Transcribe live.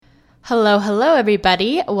Hello,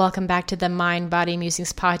 everybody. Welcome back to the Mind, Body,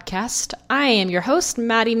 Musings podcast. I am your host,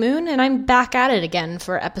 Maddie Moon, and I'm back at it again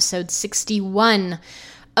for episode 61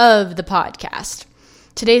 of the podcast.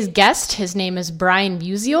 Today's guest, his name is Brian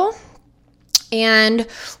Musial, and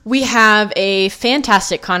we have a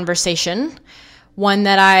fantastic conversation, one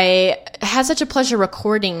that I had such a pleasure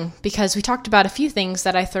recording because we talked about a few things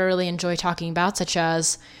that I thoroughly enjoy talking about, such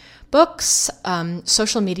as books,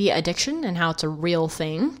 social media addiction and how it's a real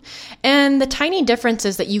thing, and the tiny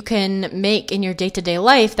differences that you can make in your day-to-day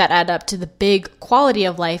life that add up to the big quality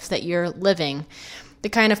of life that you're living, the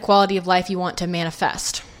kind of quality of life you want to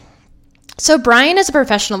manifest. So Brian is a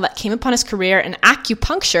professional that came upon his career in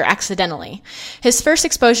acupuncture accidentally. His first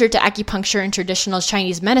exposure to acupuncture and traditional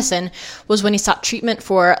Chinese medicine was when he sought treatment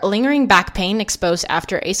for lingering back pain exposed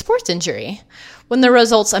after a sports injury. When the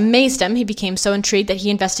results amazed him, he became so intrigued that he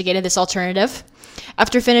investigated this alternative.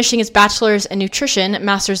 After finishing his bachelor's in nutrition,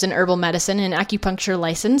 master's in herbal medicine, and acupuncture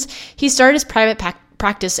license, he started his private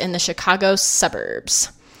practice in the Chicago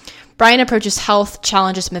suburbs. Brian approaches health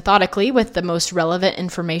challenges methodically with the most relevant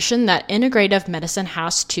information that integrative medicine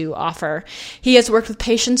has to offer. He has worked with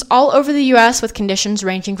patients all over the U.S. with conditions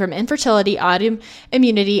ranging from infertility,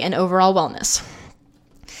 autoimmunity, and overall wellness.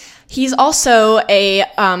 He's also a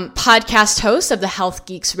podcast host of the Health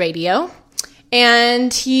Geeks Radio,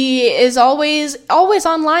 and he is always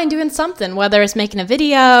online doing something, whether it's making a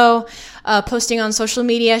video, posting on social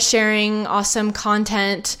media, sharing awesome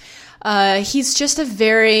content. He's just a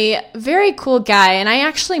very, very cool guy, and I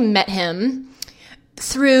actually met him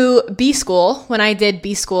through B-School when I did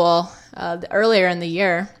B-School earlier in the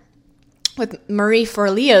year with Marie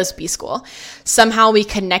Forleo's B-School. Somehow we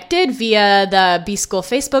connected via the B-School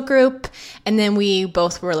Facebook group, and then we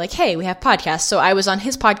both were like, hey, we have podcasts. So I was on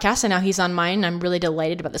his podcast, and now he's on mine, and I'm really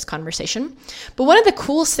delighted about this conversation. But one of the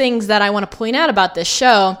coolest things that I want to point out about this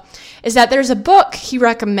show is that there's a book he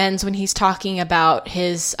recommends when he's talking about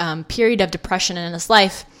his period of depression in his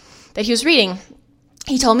life that he was reading.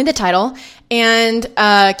 He told me the title, and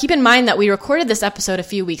keep in mind that we recorded this episode a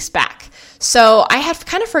few weeks back. So I had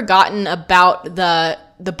kind of forgotten about the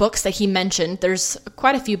books that he mentioned. There's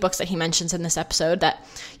quite a few books that he mentions in this episode that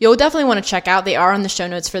you'll definitely want to check out. They are on the show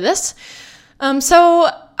notes for this. So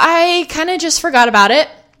I kind of just forgot about it,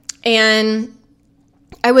 and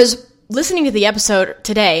I was listening to the episode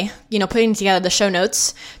today, putting together the show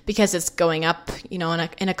notes because it's going up, in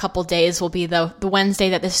a couple days will be the Wednesday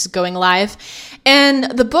that this is going live. And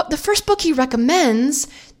the first book he recommends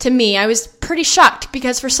to me, I was pretty shocked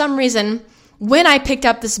because for some reason, when I picked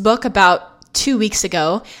up this book about 2 weeks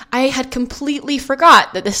ago, I had completely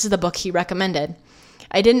forgot that this is the book he recommended.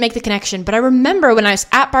 I didn't make the connection, but I remember when I was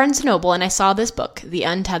at Barnes & Noble and I saw this book, The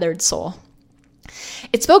Untethered Soul.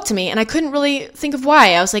 It spoke to me, and I couldn't really think of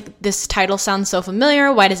why. I was like, this title sounds so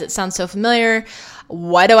familiar. Why does it sound so familiar?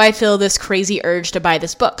 Why do I feel this crazy urge to buy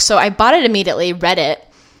this book? So I bought it immediately, read it,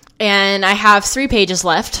 and I have 3 pages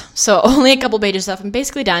left. So only a couple pages left. I'm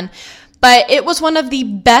basically done. But it is one of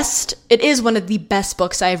the best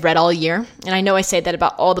books I've read all year. And I know I say that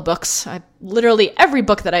about all the books. Literally every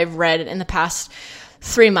book that I've read in the past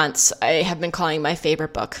 3 months, I have been calling my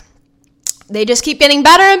favorite book. They just keep getting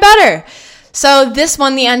better and better. So this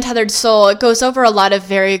one, The Untethered Soul, it goes over a lot of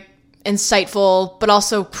very insightful but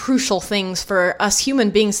also crucial things for us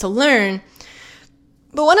human beings to learn.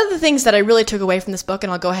 But one of the things that I really took away from this book,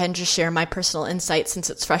 and I'll go ahead and just share my personal insight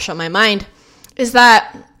since it's fresh on my mind, is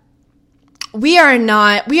that we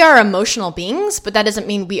are emotional beings, but that doesn't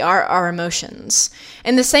mean we are our emotions.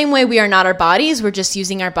 In the same way we are not our bodies, we're just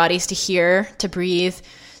using our bodies to hear, to breathe,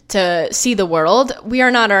 to see the world. We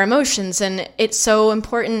are not our emotions, and it's so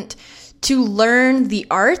important to learn the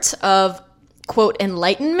art of, quote,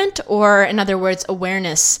 enlightenment, or in other words,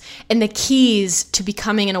 awareness, and the keys to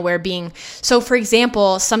becoming an aware being. So for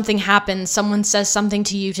example, something happens, someone says something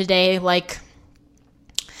to you today, like,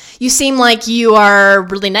 you seem like you are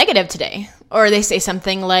really negative today. Or they say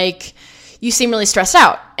something like, you seem really stressed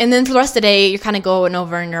out. And then for the rest of the day, you're kind of going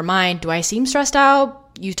over in your mind, do I seem stressed out?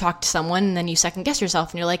 You talk to someone and then you second guess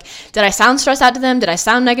yourself and you're like, did I sound stressed out to them? Did I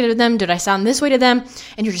sound negative to them? Did I sound this way to them?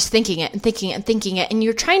 And you're just thinking it and thinking it and thinking it. And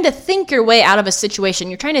you're trying to think your way out of a situation.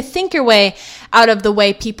 You're trying to think your way out of the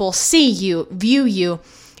way people see you, view you.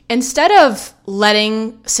 Instead of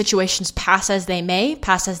letting situations pass as they may,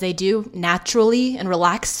 pass as they do, naturally and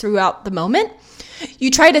relax throughout the moment,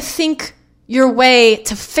 you try to think your way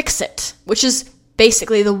to fix it, which is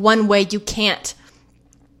basically the one way you can't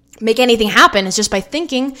make anything happen is just by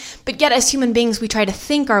thinking. But yet as human beings, we try to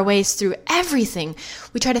think our ways through everything.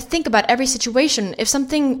 We try to think about every situation. If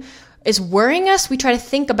something is worrying us, we try to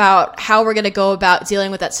think about how we're going to go about dealing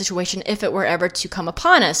with that situation if it were ever to come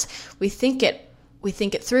upon us. We think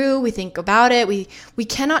it through, we think about it, we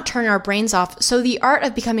cannot turn our brains off. So the art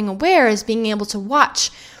of becoming aware is being able to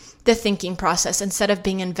watch the thinking process instead of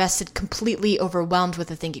being invested, completely overwhelmed with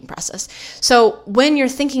the thinking process. So when you're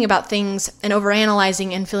thinking about things and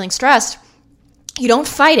overanalyzing and feeling stressed, you don't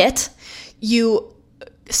fight it. You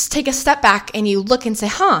take a step back and you look and say,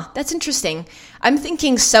 that's interesting. I'm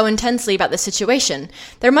thinking so intensely about this situation.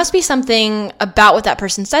 There must be something about what that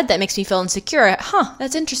person said that makes me feel insecure.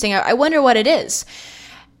 That's interesting. I wonder what it is.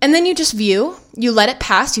 And then you just you let it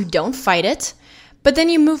pass, you don't fight it, but then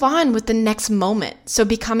you move on with the next moment. So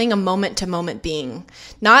becoming a moment-to-moment being,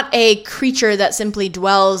 not a creature that simply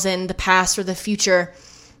dwells in the past or the future,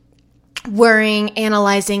 worrying,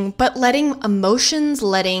 analyzing, but letting emotions,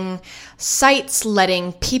 letting sights,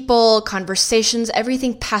 letting people, conversations,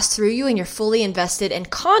 everything pass through you, and you're fully invested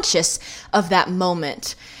and conscious of that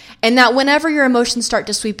moment. And that whenever your emotions start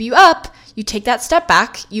to sweep you up, you take that step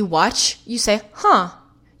back, you watch, you say,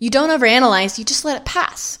 you don't overanalyze, you just let it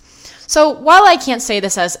pass. So while I can't say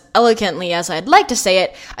this as eloquently as I'd like to say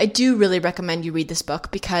it, I do really recommend you read this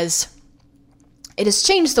book because it has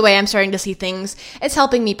changed the way I'm starting to see things. It's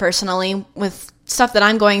helping me personally with stuff that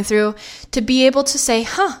I'm going through to be able to say,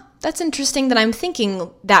 that's interesting that I'm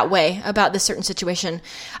thinking that way about this certain situation.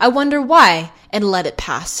 I wonder why, and let it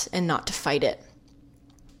pass and not to fight it.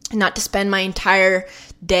 Not to spend my entire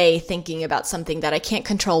day thinking about something that I can't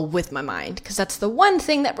control with my mind, because that's the one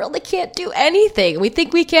thing that really can't do anything. We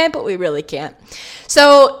think we can, but we really can't.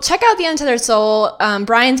 So check out The Untethered Soul.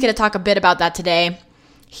 Brian's going to talk a bit about that today.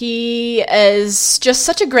 He is just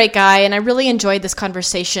such a great guy, and I really enjoyed this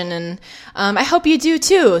conversation, and I hope you do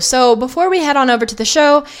too. So before we head on over to the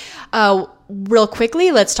show, real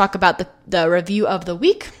quickly, let's talk about the review of the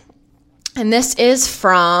week. And this is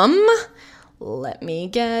from, let me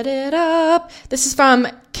get it up. This is from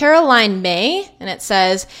Caroline May, and it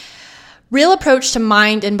says, Real approach to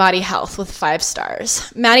mind and body health with 5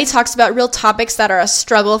 stars. Maddie talks about real topics that are a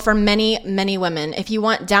struggle for many, many women. If you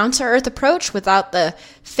want down-to-earth approach without the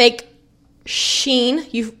fake sheen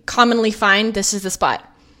you commonly find, this is the spot.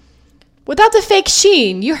 Without the fake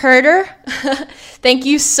sheen, you heard her. Thank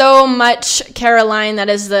you so much, Caroline.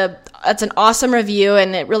 That's an awesome review,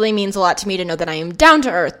 and it really means a lot to me to know that I am down to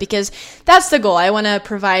earth, because that's the goal. I want to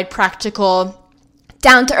provide practical,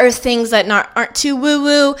 down-to-earth things that aren't too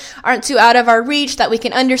woo-woo, aren't too out of our reach, that we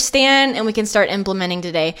can understand and we can start implementing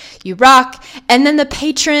today. You rock. And then the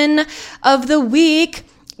patron of the week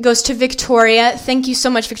goes to Victoria. Thank you so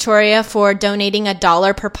much, Victoria, for donating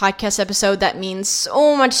 $1 per podcast episode. That means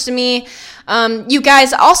so much to me. You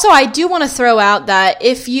guys, also, I do want to throw out that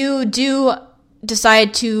if you do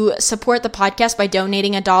decide to support the podcast by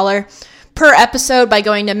donating $1 per episode by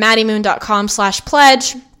going to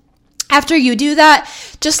maddiemoon.com/pledge, after you do that,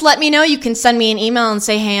 just let me know. You can send me an email and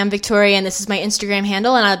say, hey, I'm Victoria, and this is my Instagram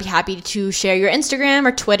handle, and I'll be happy to share your Instagram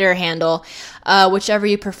or Twitter handle, whichever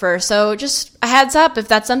you prefer. So just a heads up, if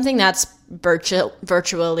that's something that's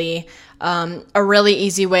virtually a really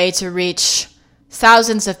easy way to reach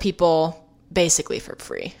thousands of people basically for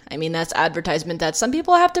free. I mean, that's advertisement that some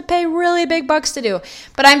people have to pay really big bucks to do.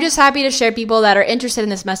 But I'm just happy to share people that are interested in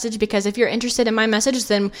this message, because if you're interested in my message,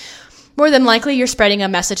 then more than likely, you're spreading a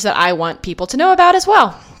message that I want people to know about as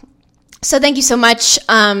well. So thank you so much.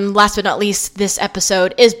 Last but not least, this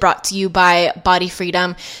episode is brought to you by Body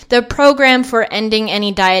Freedom, the program for ending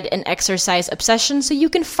any diet and exercise obsession so you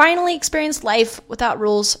can finally experience life without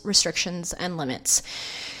rules, restrictions, and limits.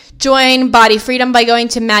 Join Body Freedom by going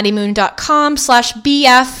to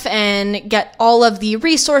maddiemoon.com/BF and get all of the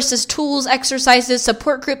resources, tools, exercises,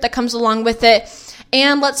 support group that comes along with it.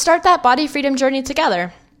 And let's start that body freedom journey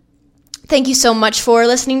together. Thank you so much for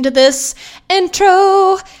listening to this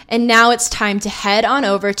intro. And now it's time to head on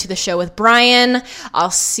over to the show with Brian.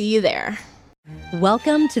 I'll see you there.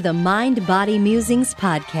 Welcome to the Mind Body Musings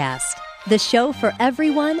podcast, the show for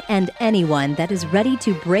everyone and anyone that is ready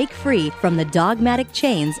to break free from the dogmatic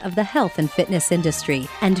chains of the health and fitness industry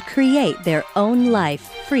and create their own life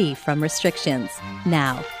free from restrictions.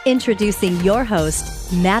 Now, introducing your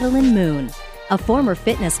host, Madeline Moon, a former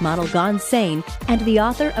fitness model gone sane and the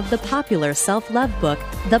author of the popular self-love book,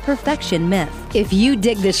 The Perfection Myth. If you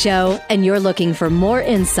dig the show and you're looking for more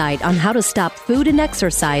insight on how to stop food and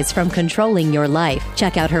exercise from controlling your life,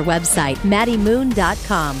 check out her website,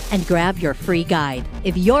 maddiemoon.com, and grab your free guide.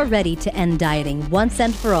 If you're ready to end dieting once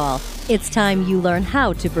and for all, it's time you learn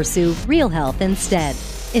how to pursue real health instead.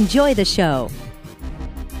 Enjoy the show.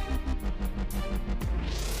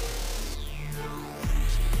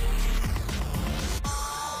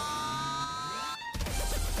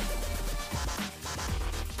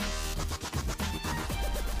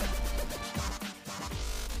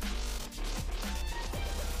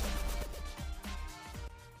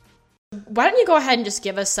 why don't you go ahead and just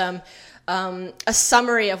give us some a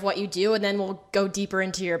summary of what you do, and then we'll go deeper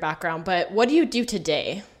into your background. But what do you do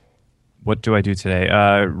today? What do I do today?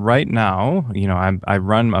 Right now, I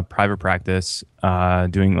run a private practice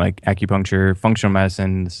doing like acupuncture, functional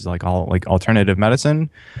medicine. This is like all like alternative medicine.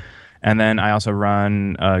 And then I also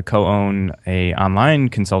co-own a online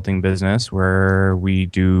consulting business where we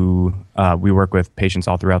work with patients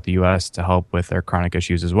all throughout the U.S. to help with their chronic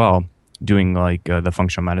issues as well, doing like the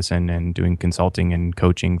functional medicine and doing consulting and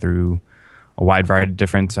coaching through a wide variety of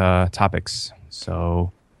different topics.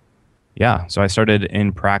 So I started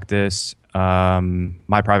in practice,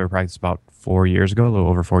 my private practice about a little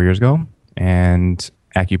over 4 years ago, and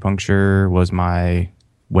acupuncture was my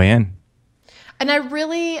way in. And I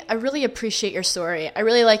really appreciate your story. I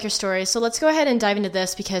really like your story. So let's go ahead and dive into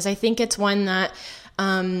this, because I think it's one that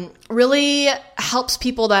really helps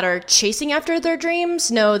people that are chasing after their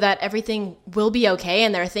dreams know that everything will be okay,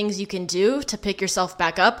 and there are things you can do to pick yourself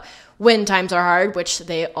back up when times are hard, which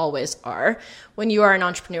they always are when you are an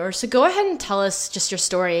entrepreneur. So go ahead and tell us just your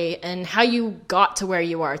story and how you got to where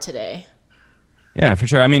you are today. Yeah, for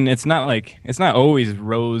sure. I mean, it's not always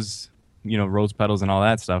rose petals and all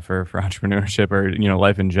that stuff for entrepreneurship or,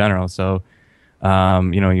 life in general. So, you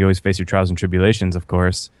always face your trials and tribulations, of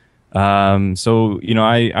course. I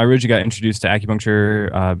originally got introduced to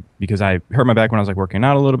acupuncture because I hurt my back when I was like working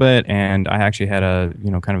out a little bit, and I actually had a,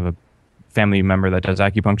 kind of a family member that does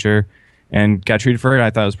acupuncture and got treated for it.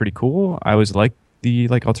 I thought it was pretty cool. I was like the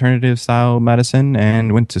alternative style medicine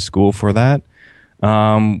and went to school for that.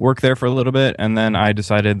 Worked there for a little bit, and then I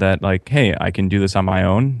decided that hey, I can do this on my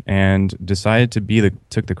own, and decided to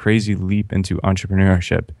took the crazy leap into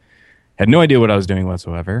entrepreneurship. Had no idea what I was doing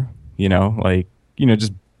whatsoever.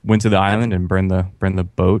 Just went to the island and burned the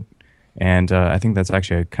boat, and I think that's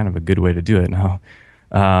actually kind of a good way to do it now.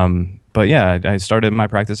 But yeah, I started my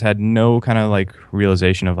practice, had no kind of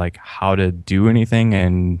realization of how to do anything,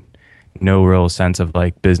 and no real sense of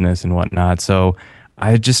business and whatnot. So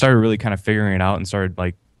I just started really kind of figuring it out and started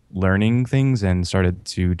learning things, and started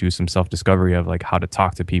to do some self-discovery of how to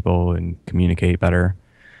talk to people and communicate better.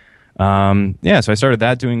 So I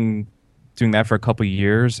started doing that for a couple of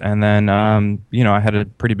years, and then I had a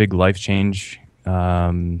pretty big life change.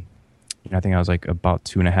 I think I was about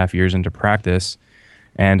 2.5 years into practice,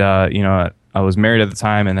 and I was married at the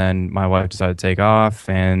time, and then my wife decided to take off,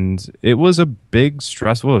 and it was a big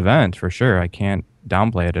stressful event for sure. I can't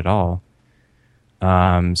downplay it at all.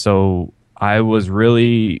 So I was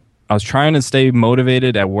trying to stay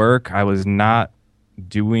motivated at work. I was not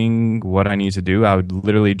doing what I need to do. I would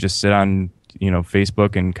literally just sit on,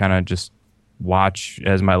 Facebook and kind of just watch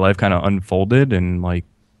as my life kind of unfolded, and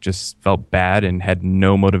just felt bad and had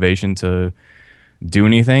no motivation to do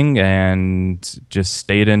anything, and just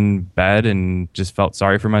stayed in bed and just felt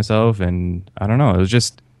sorry for myself. And I don't know, it was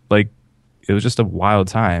just a wild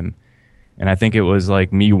time. And I think it was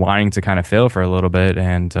me wanting to kind of fail for a little bit,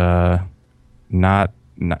 and not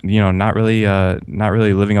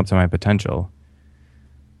really living up to my potential.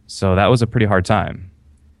 So that was a pretty hard time.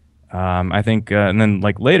 I think, and then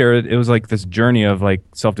later it was this journey of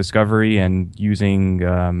self-discovery and using,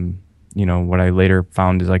 what I later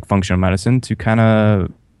found is functional medicine to kind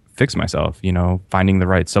of fix myself, finding the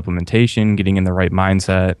right supplementation, getting in the right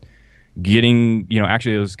mindset,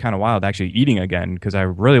 actually it was kind of wild actually eating again, because I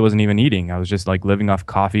really wasn't even eating. I was just living off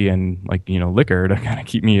coffee and liquor to kind of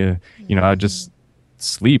keep me, I would just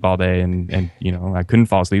sleep all day, and I couldn't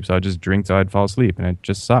fall asleep, so I'd just drink till I'd fall asleep, and it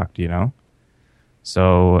just sucked,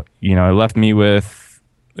 So, it left me with,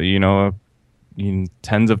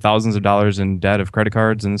 tens of thousands of dollars in debt of credit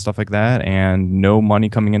cards and stuff like that, and no money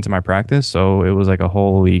coming into my practice. So it was a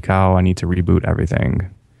holy cow, I need to reboot everything.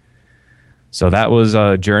 So that was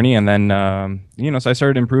a journey. And then, so I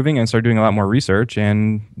started improving and started doing a lot more research.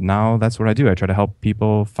 And now that's what I do. I try to help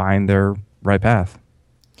people find their right path.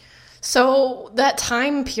 So that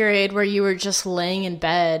time period where you were just laying in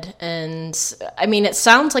bed, and I mean, it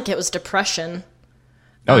sounds like it was depression.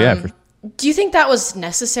 Oh, yeah. Do you think that was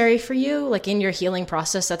necessary for you? In your healing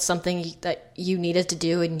process, that's something that you needed to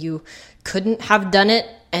do and you couldn't have done it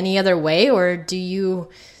any other way? Or do you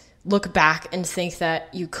look back and think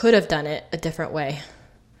that you could have done it a different way?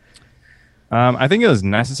 I think it was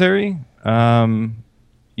necessary. And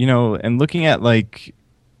looking at I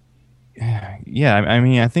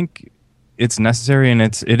think it's necessary, and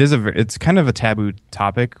it's kind of a taboo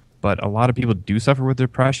topic, but a lot of people do suffer with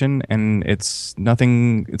depression, and it's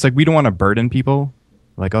we don't want to burden people.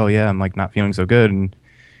 Oh yeah, I'm not feeling so good. And,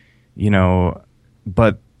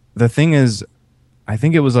 but the thing is, I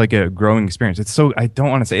think it was like a growing experience. I don't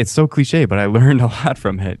want to say it's so cliche, but I learned a lot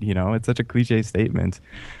from it. You know, it's such a cliche statement,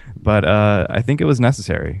 but I think it was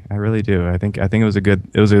necessary. I really do. I think it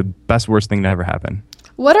was a best worst thing to ever happen.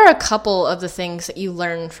 What are a couple of the things that you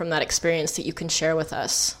learned from that experience that you can share with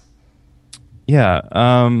us?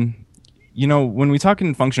 Yeah. You know, when we talk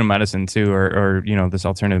in functional medicine too, or you know, this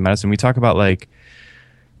alternative medicine, we talk about like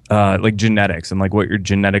genetics and like what you're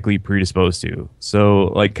genetically predisposed to. So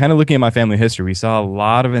like kind of looking at my family history, we saw a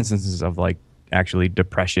lot of instances of like actually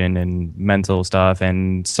depression and mental stuff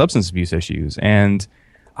and substance abuse issues. And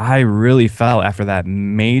I really felt after that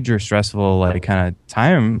major stressful like kind of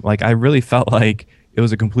time, like I really felt like it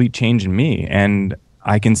was a complete change in me. And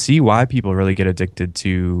I can see why people really get addicted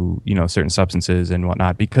to, you know, certain substances and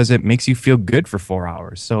whatnot, because it makes you feel good for 4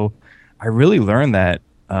 hours. So I really learned that,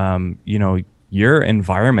 you know, your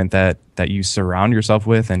environment that you surround yourself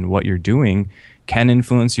with and what you're doing can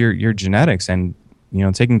influence your genetics. And, you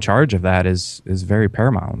know, taking charge of that is very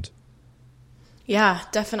paramount. Yeah,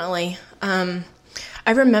 definitely. I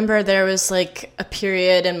remember there was like a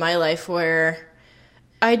period in my life where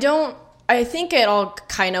I think it all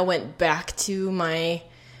kind of went back to my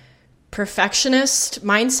perfectionist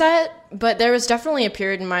mindset, but there was definitely a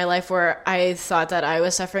period in my life where I thought that I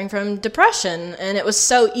was suffering from depression, and it was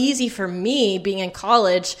so easy for me being in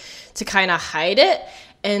college to kind of hide it.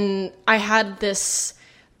 And I had this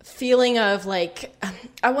feeling of like,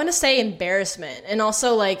 I want to say embarrassment, and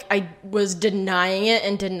also like I was denying it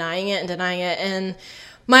and denying it and denying it. And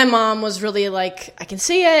my mom was really like, I can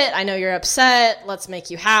see it. I know you're upset. Let's make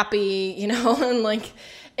you happy, you know? And like,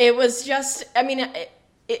 it was just, I mean,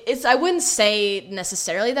 it's, I wouldn't say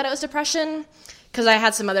necessarily that it was depression, because I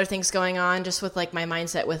had some other things going on just with like my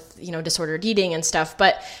mindset with, you know, disordered eating and stuff.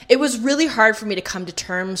 But it was really hard for me to come to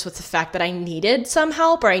terms with the fact that I needed some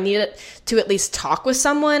help, or I needed to at least talk with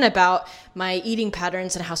someone about my eating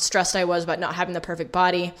patterns and how stressed I was about not having the perfect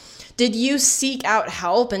body. Did you seek out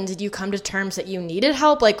help, and did you come to terms that you needed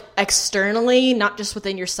help, like externally, not just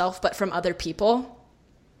within yourself, but from other people?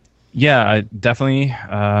 Yeah, I definitely.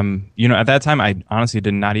 You know, at that time, I honestly I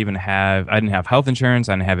didn't have health insurance.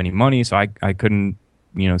 I didn't have any money, so I couldn't,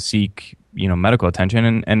 you know, seek, you know, medical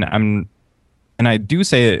attention. And I do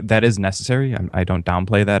say that is necessary. I don't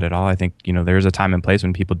downplay that at all. I think, you know, there's a time and place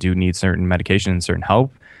when people do need certain medication and certain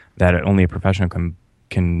help that only a professional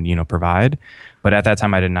can you know, provide. But at that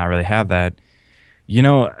time, I did not really have that. You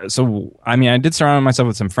know, so I mean, I did surround myself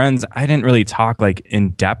with some friends. I didn't really talk like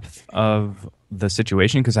in depth of the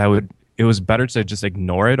situation, because it was better to just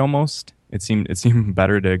ignore it almost. It seemed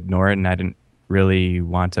better to ignore it, and I didn't really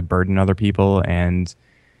want to burden other people. And,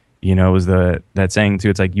 you know, it was that saying too,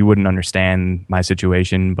 it's like, you wouldn't understand my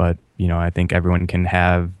situation, but, you know, I think everyone can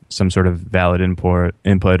have some sort of valid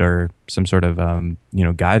input or some sort of, you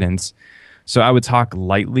know, guidance. So I would talk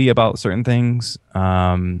lightly about certain things.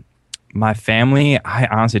 My family, I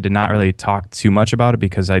honestly did not really talk too much about it,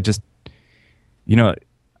 because I just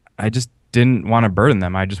didn't want to burden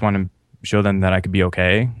them. I just want to show them that I could be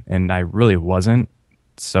okay, and I really wasn't.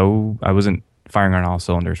 So I wasn't firing on all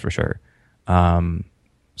cylinders for sure.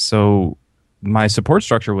 So my support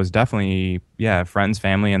structure was definitely, yeah, friends,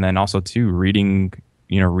 family, and then also too reading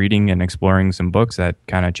and exploring some books that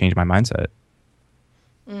kind of changed my mindset.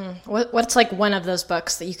 What's like one of those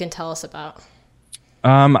books that you can tell us about?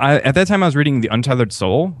 At that time I was reading The Untethered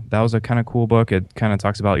Soul. That was a kind of cool book. It kind of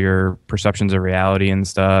talks about your perceptions of reality and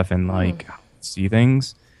stuff, and like how you see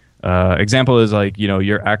things. Example is like, you know,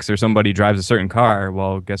 your ex or somebody drives a certain car.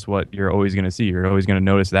 Well, guess what? You're always going to see. You're always going to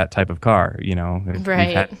notice that type of car. You know,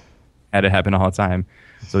 right? Had it happen all the time.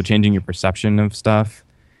 So changing your perception of stuff.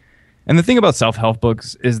 And the thing about self-help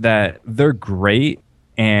books is that they're great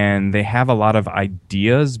and they have a lot of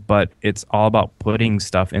ideas, but it's all about putting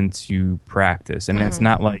stuff into practice. And it's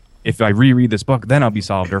not like, if I reread this book, then I'll be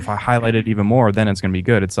solved. Or if I highlight it even more, then it's going to be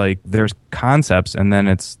good. It's like there's concepts, and then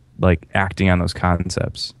it's like acting on those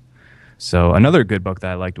concepts. So another good book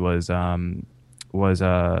that I liked was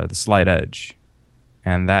The Slight Edge.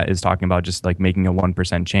 And that is talking about just like making a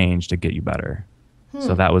 1% change to get you better.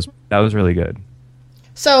 So that was really good.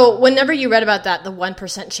 So whenever you read about that, the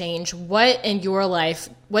 1% change, what in your life,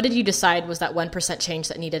 what did you decide was that 1% change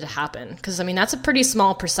that needed to happen? Because, I mean, that's a pretty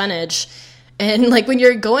small percentage. And like when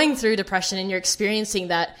you're going through depression and you're experiencing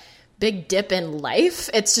that big dip in life,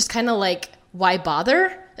 it's just kind of like, why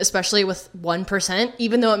bother? Especially with 1%,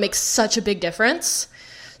 even though it makes such a big difference.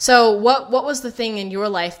 So what was the thing in your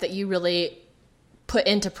life that you really put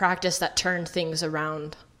into practice that turned things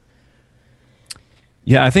around?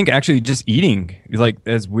 Yeah, I think actually just eating, like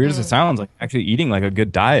as weird as it sounds, like actually eating like a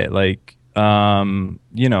good diet. Like I'm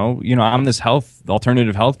this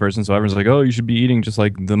alternative health person, so everyone's like, oh, you should be eating just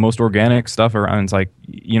like the most organic stuff around. It's like,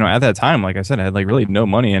 at that time, like I said, I had like really no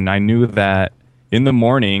money, and I knew that in the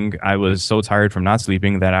morning I was so tired from not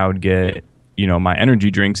sleeping that I would get, my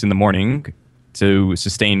energy drinks in the morning to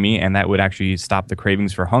sustain me, and that would actually stop the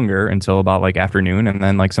cravings for hunger until about like afternoon, and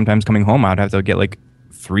then like sometimes coming home I'd have to get like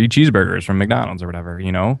 3 cheeseburgers from McDonald's or whatever,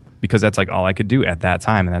 because that's like all I could do at that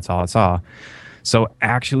time, and that's all I saw. So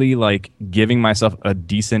actually, like, giving myself a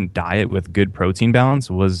decent diet with good protein balance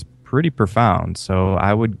was pretty profound. So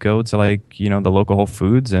I would go to like, the local Whole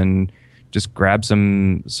Foods and just grab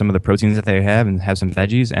some of the proteins that they have and have some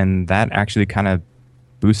veggies, and that actually kind of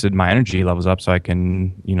boosted my energy levels up so I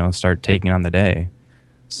can, start taking on the day.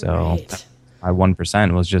 So my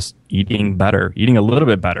 1% was just eating a little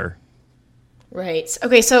bit better. Right.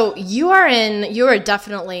 Okay. So you are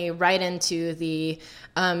definitely right into the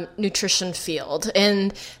nutrition field.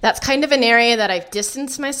 And that's kind of an area that I've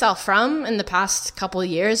distanced myself from in the past couple of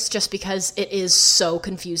years, just because it is so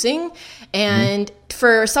confusing. And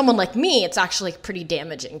for someone like me, it's actually pretty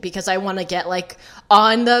damaging, because I want to get like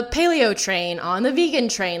on the paleo train, on the vegan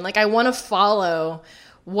train. Like, I want to follow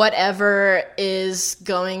whatever is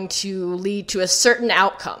going to lead to a certain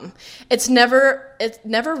outcome. It never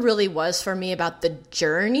really was for me about the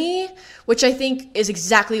journey, which I think is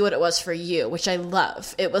exactly what it was for you, which I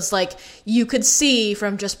love. It was like you could see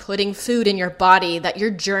from just putting food in your body that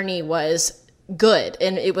your journey was good,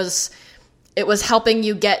 and it was helping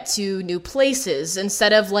you get to new places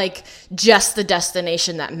instead of like just the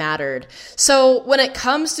destination that mattered. So when it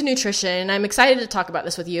comes to nutrition, I'm excited to talk about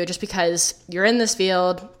this with you just because you're in this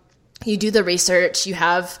field, you do the research, you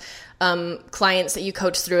have clients that you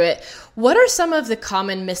coach through it. What are some of the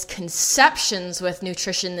common misconceptions with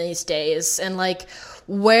nutrition these days? And like,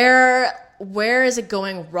 where is it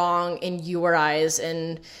going wrong in your eyes,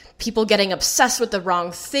 and people getting obsessed with the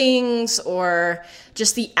wrong things, or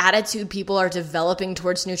just the attitude people are developing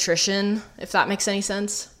towards nutrition, if that makes any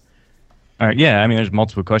sense? All right. Yeah. I mean, there's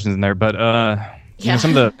multiple questions in there, but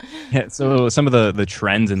some of the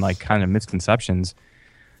trends and like kind of misconceptions.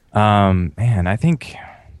 Man, I think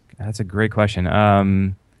that's a great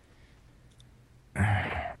question.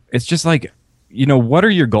 It's just like, what are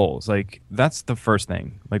your goals? Like, that's the first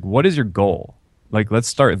thing. Like, what is your goal? Like, let's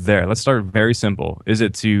start there. Let's start very simple. Is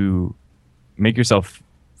it to make yourself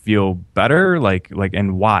feel better? Like,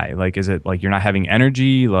 and why? Like, is it like you're not having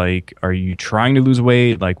energy? Like, are you trying to lose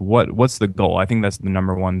weight? Like, what's the goal? I think that's the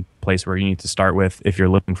number one place where you need to start with if you're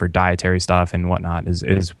looking for dietary stuff and whatnot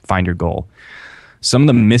is find your goal. Some of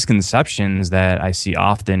the misconceptions that I see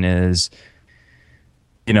often is,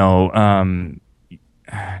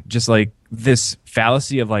 just like this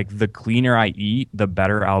fallacy of like, the cleaner I eat, the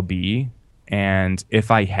better I'll be. And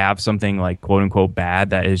if I have something like quote unquote bad,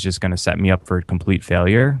 that is just going to set me up for complete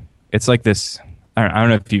failure. It's like this, I don't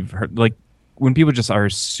know if you've heard, like when people just are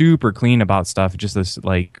super clean about stuff, just this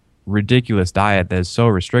like ridiculous diet that is so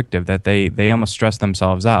restrictive that they almost stress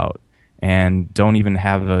themselves out and don't even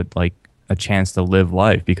have a chance to live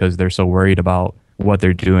life because they're so worried about what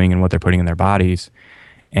they're doing and what they're putting in their bodies.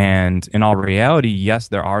 And in all reality, yes,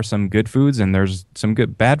 there are some good foods and there's some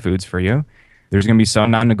good bad foods for you. There's going to be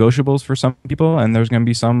some non-negotiables for some people, and there's going to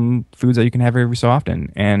be some foods that you can have every so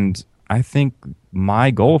often. And I think my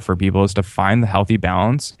goal for people is to find the healthy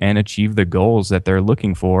balance and achieve the goals that they're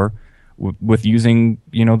looking for with using,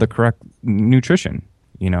 the correct nutrition,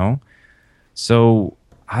 So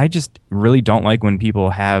I just really don't like when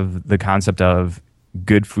people have the concept of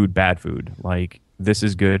good food, bad food. Like, this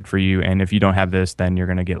is good for you, and if you don't have this, then you're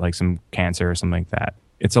going to get like some cancer or something like that.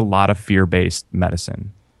 It's a lot of fear-based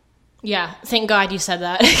medicine. Yeah, thank God you said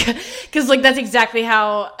that. Because like that's exactly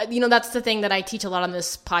how, that's the thing that I teach a lot on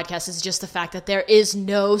this podcast, is just the fact that there is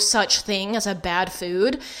no such thing as a bad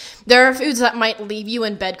food. There are foods that might leave you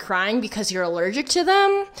in bed crying because you're allergic to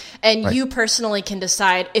them, and right. You personally can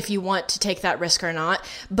decide if you want to take that risk or not.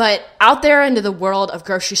 But out there into the world of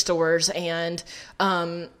grocery stores and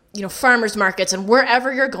farmers markets and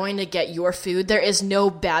wherever you're going to get your food, there is no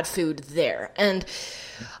bad food there. And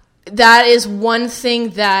that is one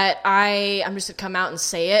thing that I'm just going to come out and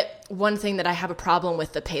say it. One thing that I have a problem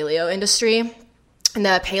with the paleo industry and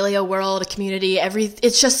the paleo world, community,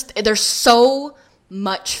 it's just, there's so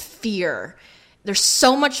much fear. There's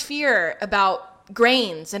so much fear about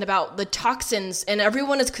grains and about the toxins, and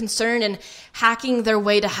everyone is concerned in hacking their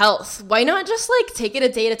way to health. Why not just like take it a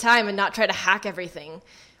day at a time and not try to hack everything?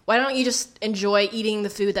 Why don't you just enjoy eating the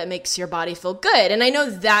food that makes your body feel good? And I know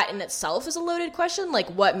that in itself is a loaded question, like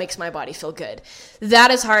what makes my body feel good? That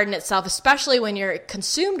is hard in itself, especially when you're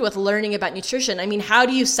consumed with learning about nutrition. I mean, how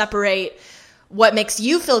do you separate what makes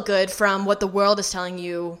you feel good from what the world is telling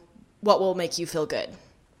you what will make you feel good.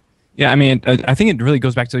 Yeah, I mean, I think it really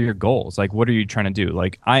goes back to your goals. Like, what are you trying to do?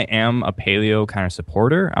 Like, I am a paleo kind of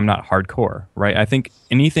supporter. I'm not hardcore, right? I think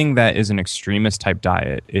anything that is an extremist type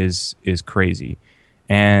diet is crazy.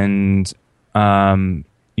 And,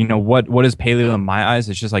 you know, what is paleo in my eyes?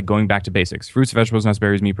 It's just like going back to basics. Fruits, vegetables, nuts,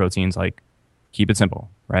 berries, meat, proteins, like, keep it simple,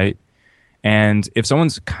 right? And if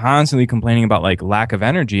someone's constantly complaining about like lack of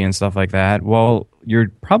energy and stuff like that, well, you're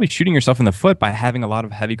probably shooting yourself in the foot by having a lot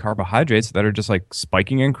of heavy carbohydrates that are just like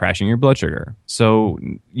spiking and crashing your blood sugar. So,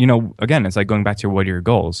 you know, again, it's like going back to what are your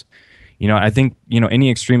goals. You know, I think, you know, any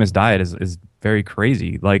extremist diet is very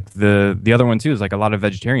crazy. Like the other one too is like a lot of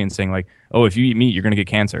vegetarians saying like, oh, if you eat meat, you're going to get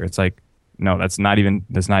cancer. It's like, no, that's not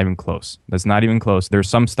even close. That's not even close. There's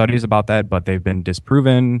some studies about that, but they've been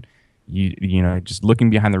disproven. You know, just looking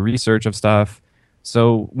behind the research of stuff.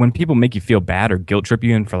 So when people make you feel bad or guilt trip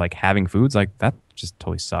you in for like having foods, like that just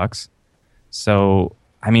totally sucks. So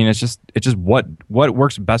I mean, it's just what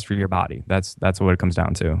works best for your body. That's what it comes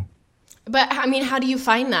down to. But I mean, how do you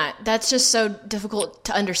find that? That's just so difficult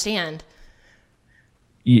to understand.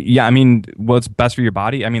 Yeah, I mean, what's best for your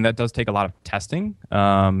body? I mean, that does take a lot of testing.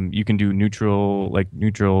 You can do neutral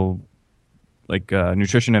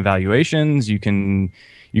nutrition evaluations. You can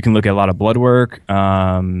look at a lot of blood work.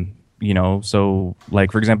 You know, so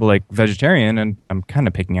like, for example, like vegetarian, and I'm kind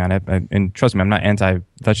of picking on it, and trust me, I'm not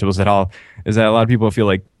anti-vegetables at all, is that a lot of people feel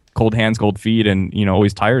like cold hands, cold feet, and, you know,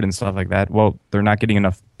 always tired and stuff like that. Well, they're not getting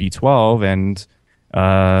enough B12,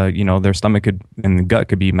 and, you know, their stomach and the gut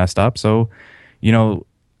could be messed up. So, you know,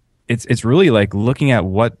 it's really like looking at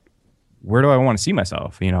where do I want to see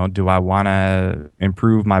myself? You know, do I want to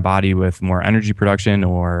improve my body with more energy production,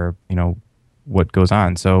 or, you know, what goes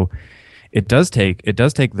on? So it does take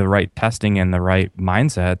the right testing and the right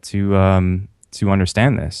mindset to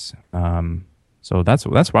understand this. So that's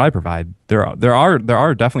what I provide. There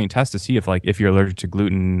are definitely tests to see if you're allergic to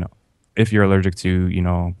gluten, if you're allergic to, you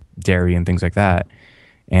know, dairy and things like that,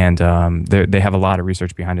 and they have a lot of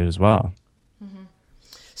research behind it as well. Mm-hmm.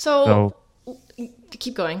 So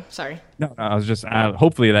keep going. Sorry. No, I was just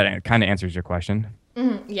hopefully that kind of answers your question.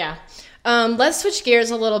 Mm-hmm. Yeah. Let's switch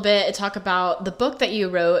gears a little bit and talk about the book that you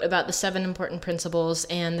wrote about the 7 important principles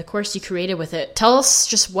and the course you created with it. Tell us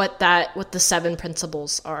just what the 7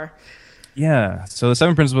 principles are. Yeah. So the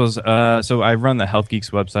 7 principles. So I run the Health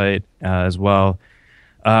Geeks website as well.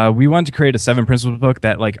 We wanted to create a 7 principles book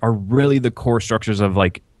that like are really the core structures of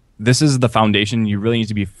like, this is the foundation you really need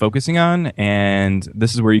to be focusing on, and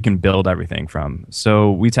this is where you can build everything from.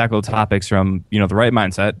 So we tackle topics from, you know, the right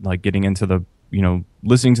mindset, like getting into the, you know,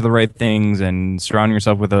 listening to the right things and surrounding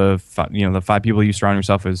yourself with the 5 people you surround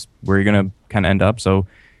yourself is where you're going to kind of end up. So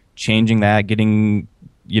changing that, getting,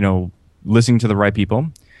 you know, listening to the right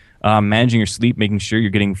people, managing your sleep, making sure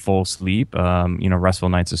you're getting full sleep, you know, restful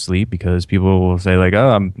nights of sleep, because people will say like,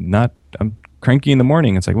 oh, I'm cranky in the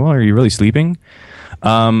morning. It's like, well, are you really sleeping?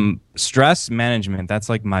 Stress management, that's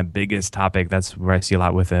like my biggest topic. That's where I see a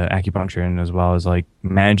lot with acupuncture, and as well as like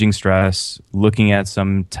managing stress, looking at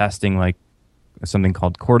some testing, like something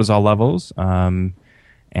called cortisol levels,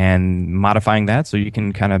 and modifying that so you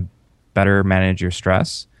can kind of better manage your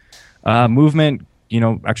stress. Movement, you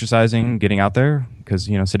know, exercising, getting out there, because,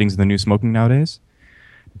 you know, sitting's the new smoking nowadays.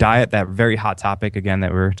 Diet, that very hot topic again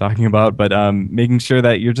that we're talking about, but making sure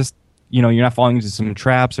that you're just, you know, you're not falling into some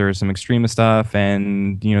traps or some extremist stuff,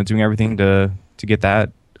 and, you know, doing everything to get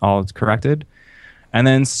that all corrected. And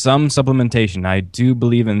then some supplementation. I do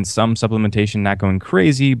believe in some supplementation, not going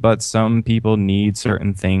crazy, but some people need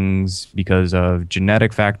certain things because of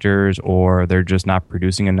genetic factors, or they're just not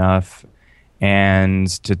producing enough. And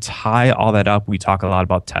to tie all that up, we talk a lot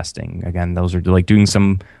about testing. Again, those are like doing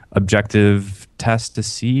some objective tests to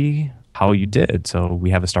see how you did. So we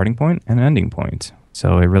have a starting point and an ending point.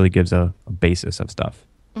 So it really gives a basis of stuff.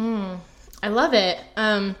 I love it.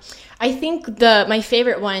 I think my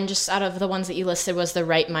favorite one, just out of the ones that you listed, was the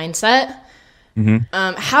right mindset.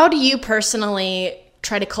 Mm-hmm. How do you personally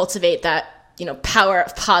try to cultivate that, you know, power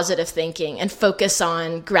of positive thinking and focus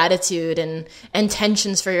on gratitude and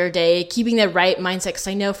intentions for your day, keeping the right mindset? Because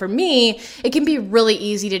I know for me, it can be really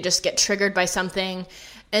easy to just get triggered by something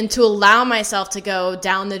and to allow myself to go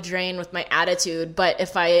down the drain with my attitude. But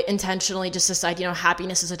if I intentionally just decide, you know,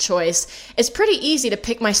 happiness is a choice, it's pretty easy to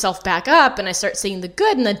pick myself back up and I start seeing the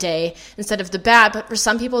good in the day instead of the bad. But for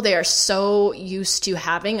some people, they are so used to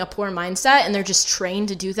having a poor mindset and they're just trained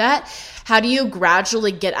to do that. How do you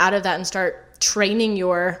gradually get out of that and start training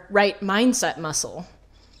your right mindset muscle?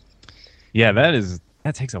 Yeah,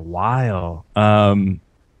 that takes a while.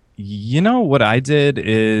 You know, what I did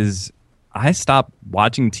is I stopped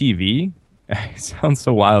watching TV it sounds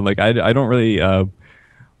so wild. Like I don't really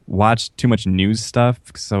watch too much news stuff,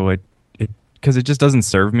 so it because it just doesn't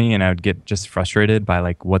serve me, and I would get just frustrated by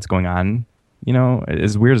like what's going on. You know,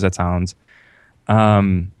 as weird as that sounds.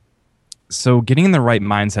 So getting in the right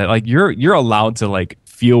mindset, like you're allowed to like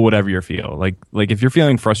feel whatever you feel. Like if you're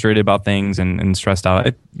feeling frustrated about things and stressed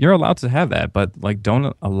out, you're allowed to have that, but like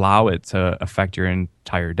don't allow it to affect your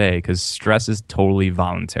entire day, because stress is totally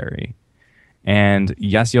voluntary. And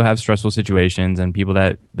yes, you'll have stressful situations and people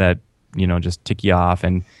that you know just tick you off,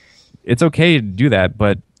 and it's okay to do that,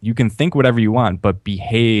 but you can think whatever you want, but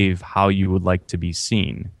behave how you would like to be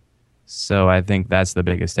seen. So I think that's the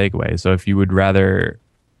biggest takeaway. So if you would rather,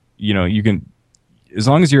 you know, you can, as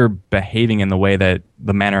long as you're behaving in the way that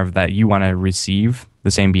the manner of that you want to receive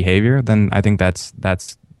the same behavior, then I think that's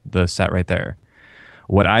the set right there.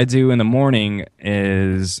 What I do in the morning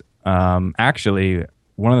is actually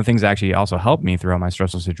one of the things that actually also helped me throughout my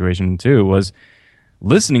stressful situation too was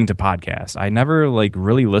listening to podcasts. I never like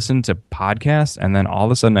really listened to podcasts, and then all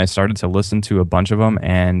of a sudden I started to listen to a bunch of them,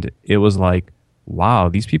 and it was like, wow,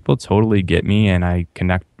 these people totally get me, and I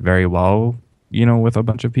connect very well, you know, with a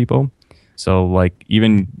bunch of people. So like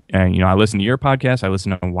even, you know, I listen to your podcast, I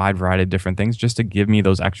listen to a wide variety of different things just to give me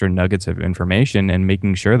those extra nuggets of information and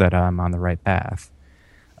making sure that I'm on the right path.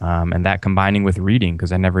 And that combining with reading,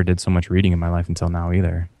 because I never did so much reading in my life until now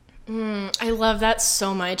either. I love that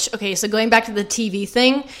so much. Okay, so going back to the TV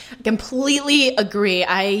thing, I completely agree.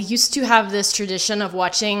 I used to have this tradition of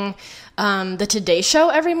watching the Today Show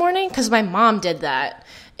every morning because my mom did that.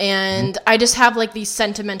 And I just have like these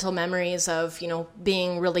sentimental memories of, you know,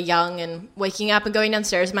 being really young and waking up and going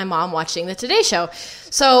downstairs and my mom watching the Today Show.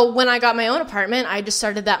 So when I got my own apartment, I just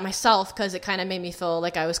started that myself because it kind of made me feel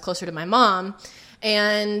like I was closer to my mom.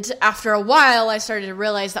 And after a while, I started to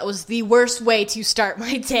realize that was the worst way to start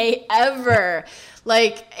my day ever.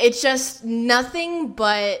 Like, it's just nothing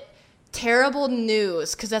but terrible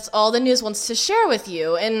news, because that's all the news wants to share with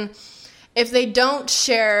you. And if they don't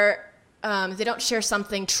share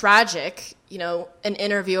something tragic, you know, an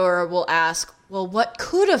interviewer will ask, well, what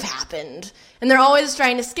could have happened? And they're always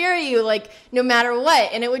trying to scare you, like, no matter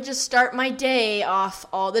what. And it would just start my day off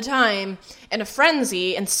all the time in a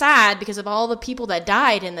frenzy and sad because of all the people that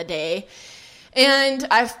died in the day. And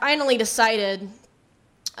I finally decided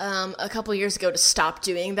a couple years ago to stop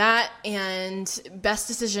doing that. And best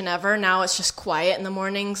decision ever. Now it's just quiet in the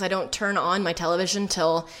mornings. I don't turn on my television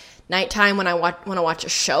till nighttime when I want to watch a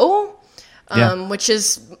show. Which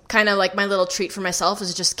is kind of like my little treat for myself,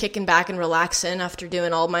 is just kicking back and relaxing after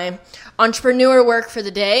doing all my entrepreneur work for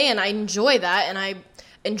the day. And I enjoy that. And I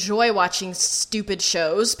enjoy watching stupid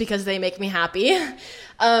shows because they make me happy.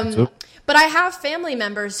 But I have family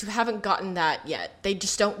members who haven't gotten that yet. They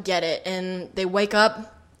just don't get it. And they wake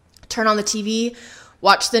up, turn on the TV,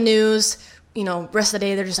 watch the news, you know, rest of the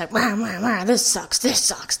day, they're just like, wah, wah, wah, this sucks, this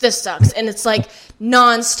sucks, this sucks. And it's like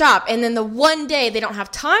nonstop. And then the one day they don't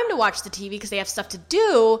have time to watch the TV because they have stuff to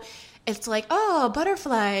do, it's like, oh,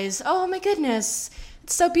 butterflies. Oh, my goodness.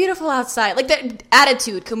 It's so beautiful outside. Like, that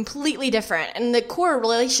attitude, completely different. And the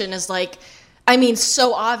correlation is like, I mean,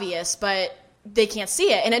 so obvious, but they can't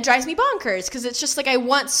see it. And it drives me bonkers because it's just like I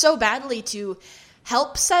want so badly to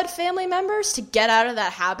help said family members to get out of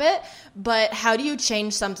that habit, but how do you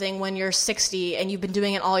change something when you're 60 and you've been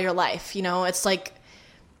doing it all your life? You know, it's like,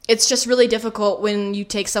 it's just really difficult when you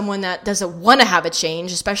take someone that doesn't want to have a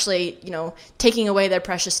change, especially, you know, taking away their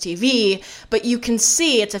precious TV, but you can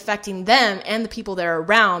see it's affecting them and the people they're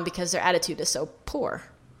around because their attitude is so poor.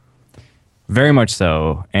 Very much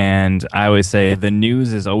so. And I always say the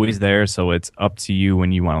news is always there, so it's up to you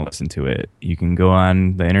when you want to listen to it. You can go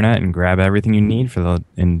on the internet and grab everything you need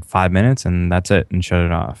in 5 minutes, and that's it, and shut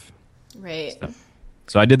it off. Right.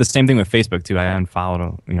 So I did the same thing with Facebook too. I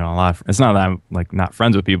unfollowed, a lot of, it's not that I'm like not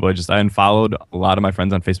friends with people. I unfollowed a lot of my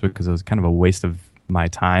friends on Facebook because it was kind of a waste of my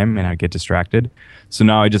time and I'd get distracted. So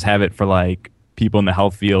now I just have it for like people in the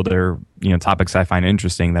health field or, topics I find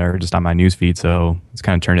interesting that are just on my news feed. So it's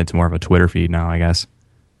kind of turned into more of a Twitter feed now, I guess.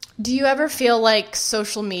 Do you ever feel like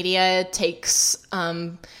social media takes,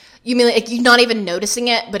 you mean like you're not even noticing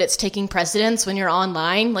it, but it's taking precedence when you're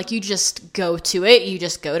online? Like you just go to it, you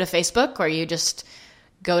just go to Facebook or you just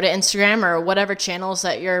go to Instagram or whatever channels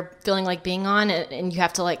that you're feeling like being on, and you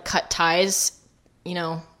have to like cut ties,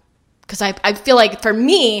 because I feel like for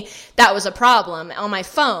me, that was a problem. On my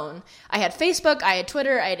phone, I had Facebook, I had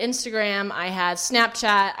Twitter, I had Instagram, I had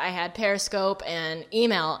Snapchat, I had Periscope and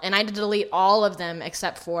email, and I had to delete all of them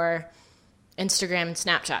except for Instagram and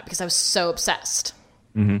Snapchat because I was so obsessed.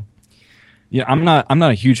 Mm-hmm. Yeah, I'm not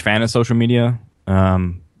a huge fan of social media.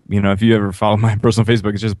 if you ever follow my personal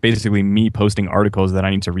Facebook, it's just basically me posting articles that I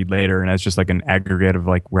need to read later, and it's just like an aggregate of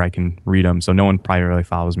like where I can read them. So no one probably really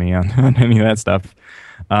follows me on, on any of that stuff.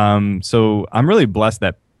 So I'm really blessed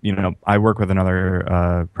that I work with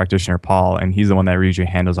another practitioner, Paul, and he's the one that usually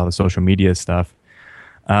handles all the social media stuff.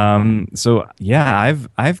 So yeah,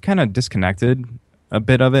 I've kind of disconnected a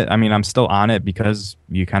bit of it. I mean, I'm still on it because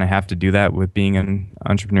you kind of have to do that with being an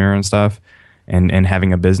entrepreneur and stuff, and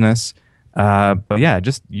having a business. But yeah,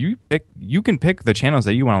 just you can pick the channels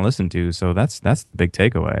that you want to listen to. So that's the big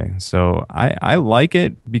takeaway. So I like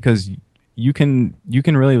it because you can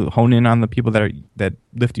really hone in on the people that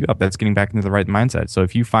lift you up. That's getting back into the right mindset. So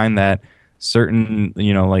if you find that certain,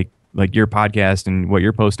 like your podcast and what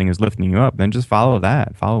you're posting is lifting you up, then just follow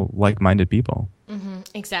that. Follow like-minded people. Mm-hmm,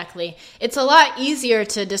 exactly. It's a lot easier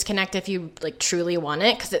to disconnect if you like truly want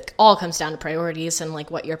it, because it all comes down to priorities and like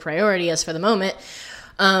what your priority is for the moment.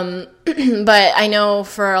 But I know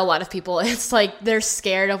for a lot of people, it's like they're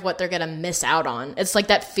scared of what they're going to miss out on. It's like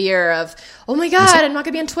that fear of, oh my God, I'm not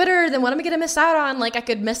going to be on Twitter. Then what am I going to miss out on? Like I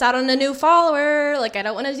could miss out on a new follower. Like I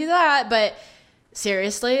don't want to do that. But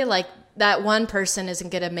seriously, like that one person isn't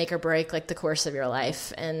going to make or break like the course of your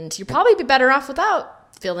life. And you'd probably be better off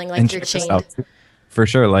without feeling like you're chained. For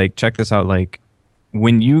sure. Like check this out. Like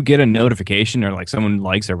when you get a notification or like someone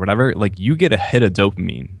likes or whatever, like you get a hit of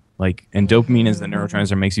dopamine. Like, and dopamine is the neurotransmitter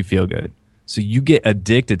that makes you feel good. So you get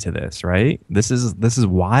addicted to this, right? This is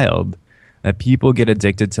wild that people get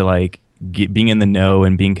addicted to like being in the know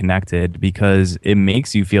and being connected because it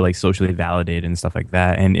makes you feel like socially validated and stuff like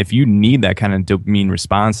that. And if you need that kind of dopamine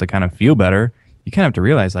response to kind of feel better, you kind of have to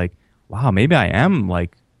realize like, wow, maybe I am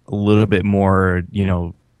like a little bit more,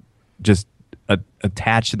 just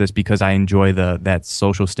attached to this because I enjoy that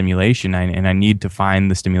social stimulation and I need to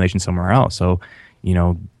find the stimulation somewhere else. So,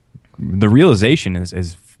 the realization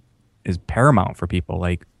is paramount for people.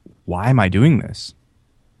 Like, why am I doing this?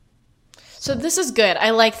 So this is good. I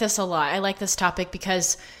like this a lot. I like this topic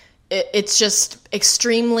because it's just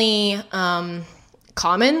extremely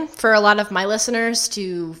common for a lot of my listeners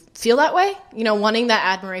to feel that way, wanting that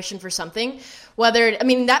admiration for something.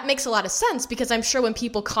 That makes a lot of sense because I'm sure when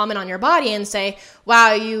people comment on your body and say,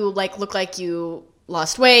 wow, you like look like you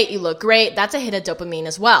lost weight, you look great, that's a hit of dopamine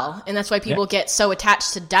as well. And that's why people get so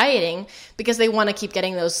attached to dieting because they want to keep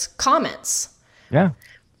getting those comments. Yeah.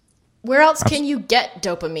 Where else can you get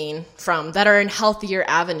dopamine from that are in healthier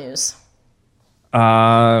avenues?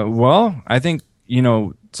 Well, I think,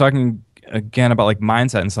 talking again about like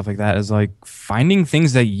mindset and stuff like that is like finding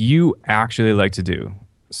things that you actually like to do.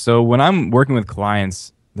 So when I'm working with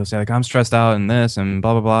clients, they'll say like, I'm stressed out and this and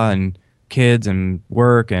blah, blah, blah, and kids and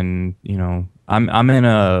work and, I'm in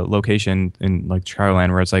a location in like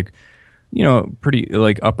Chicagoland where it's like, pretty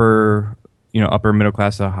like upper middle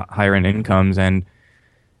class to higher end incomes. And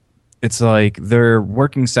it's like they're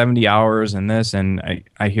working 70 hours and this, and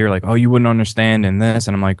I hear like, oh, you wouldn't understand and this.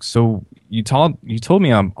 And I'm like, so you told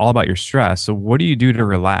me I'm all about your stress. So what do you do to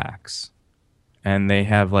relax? And they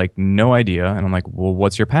have like no idea. And I'm like, well,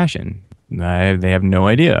 what's your passion? They have no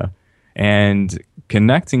idea. And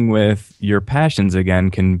connecting with your passions again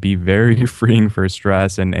can be very freeing for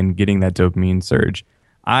stress and getting that dopamine surge.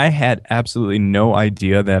 I had absolutely no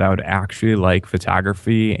idea that I would actually like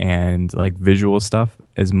photography and like visual stuff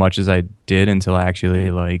as much as I did until I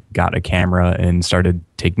actually like got a camera and started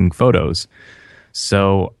taking photos.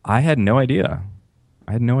 So I had no idea.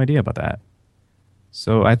 I had no idea about that.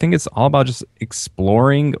 So I think it's all about just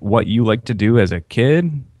exploring what you like to do as a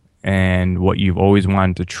kid and what you've always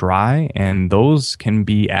wanted to try. And those can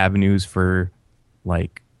be avenues for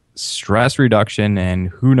like stress reduction and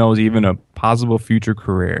who knows, even a possible future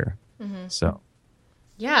career. Mm-hmm. So.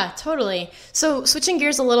 Yeah, totally. So switching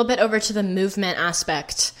gears a little bit over to the movement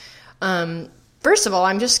aspect. First of all,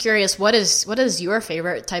 I'm just curious, what is your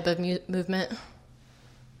favorite type of movement?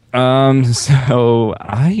 So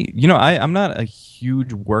I'm not a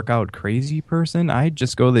huge workout crazy person. I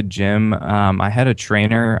just go to the gym. I had a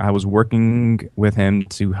trainer. I was working with him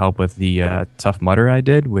to help with the Tough Mudder I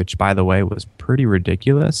did, which by the way was pretty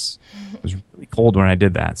ridiculous. It was really cold when I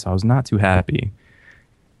did that, so I was not too happy.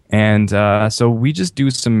 And so we just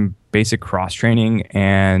do some basic cross training,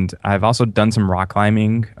 and I've also done some rock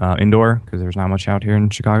climbing indoor because there's not much out here in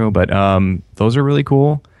Chicago, but those are really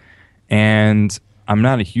cool. And I'm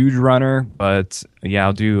not a huge runner, but yeah,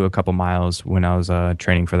 I'll do a couple miles when I was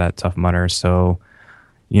training for that Tough Mudder. So,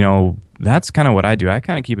 that's kind of what I do. I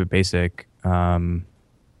kind of keep it basic.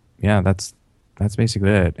 Yeah, that's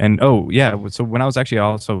basically it. And so when I was actually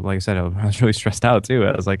also, like I said, I was really stressed out too.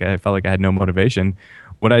 I felt like I had no motivation.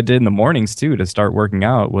 What I did in the mornings too to start working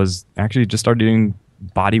out was actually just start doing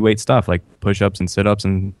body weight stuff like push-ups and sit-ups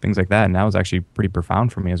and things like that. And that was actually pretty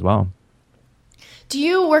profound for me as well. Do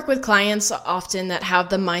you work with clients often that have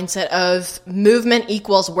the mindset of movement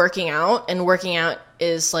equals working out, and working out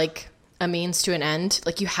is like a means to an end?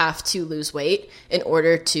 Like you have to lose weight in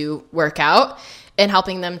order to work out, and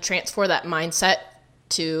helping them transfer that mindset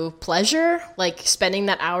to pleasure, like spending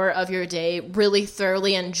that hour of your day really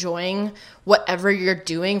thoroughly enjoying whatever you're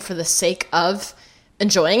doing for the sake of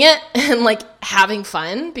enjoying it and like having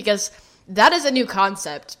fun, because that is a new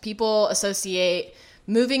concept. People associate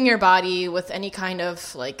moving your body with any kind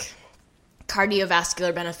of like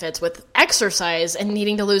cardiovascular benefits with exercise and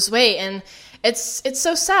needing to lose weight. And it's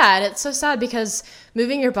so sad. It's so sad because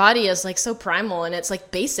moving your body is like so primal and it's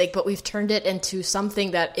like basic, but we've turned it into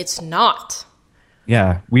something that it's not.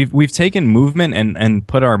 Yeah, we've taken movement and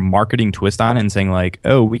put our marketing twist on it and saying like,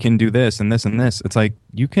 oh, we can do this and this and this. It's like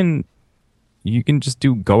you can just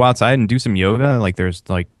go outside and do some yoga. Like there's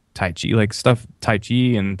like Tai Chi, like stuff, Tai Chi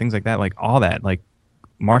and things like that, like all that, like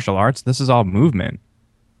martial arts. This is all movement.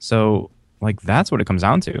 So like that's what it comes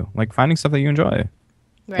down to, like finding stuff that you enjoy.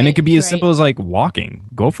 Right, and it could be as simple as like walking.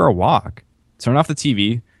 Go for a walk. Turn off the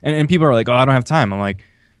TV. And people are like, oh, I don't have time. I'm like,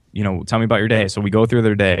 tell me about your day. So we go through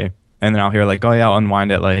their day. And then I'll hear like, oh yeah, I'll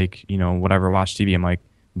unwind at like, whatever, watch TV. I'm like,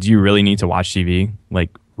 do you really need to watch TV? Like,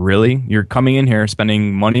 really? You're coming in here,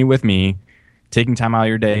 spending money with me, taking time out of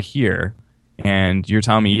your day here, and you're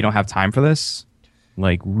telling me you don't have time for this?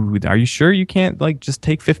 Like, are you sure you can't like just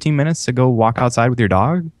take 15 minutes to go walk outside with your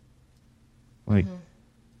dog? Like,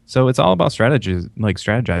 So it's all about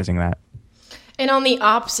strategizing that. And on the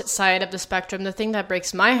opposite side of the spectrum, the thing that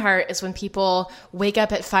breaks my heart is when people wake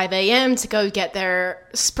up at 5 a.m. to go get their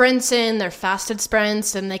sprints in, their fasted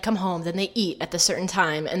sprints, and they come home, then they eat at a certain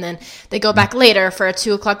time, and then they go back later for a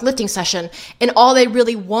 2 o'clock lifting session, and all they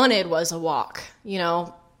really wanted was a walk. A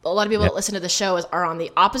lot of people that listen to the show are on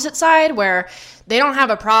the opposite side, where they don't have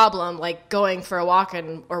a problem like going for a walk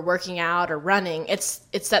or working out or running. It's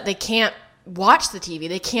that they can't watch the TV,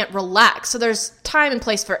 they can't relax. So there's time and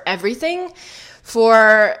place for everything.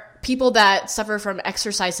 For people that suffer from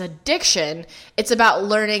exercise addiction, it's about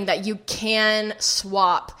learning that you can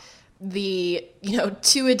swap the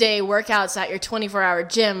 2-a-day workouts at your 24-hour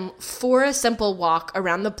gym for a simple walk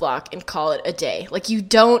around the block and call it a day. Like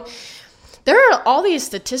there are all these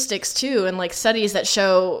statistics too, and like studies that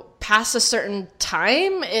show past a certain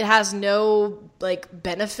time, it has no like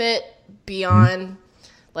benefit beyond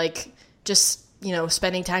like just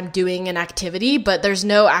spending time doing an activity, but there's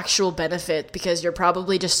no actual benefit because you're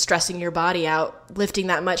probably just stressing your body out lifting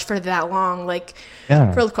that much for that long,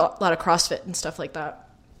 for a lot of CrossFit and stuff like that.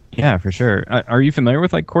 Yeah, for sure. Are you familiar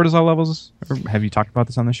with like cortisol levels, or have you talked about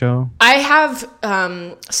this on the show? I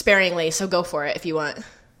have sparingly, so go for it if you want.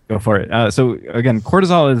 Go for it. So again,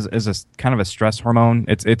 cortisol is a kind of a stress hormone.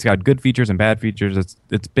 It's got good features and bad features.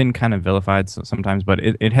 It's been kind of vilified sometimes, but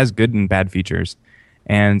it has good and bad features.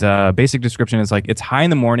 And basic description is like it's high in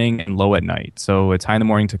the morning and low at night. So it's high in the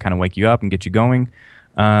morning to kind of wake you up and get you going.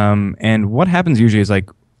 And what happens usually is like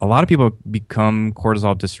a lot of people become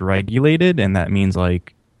cortisol dysregulated, and that means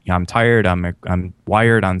like I'm tired, I'm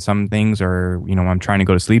wired on some things, or I'm trying to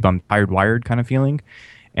go to sleep, I'm tired wired kind of feeling.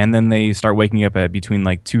 And then they start waking up at between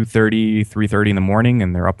like 2:30, 3:30 in the morning,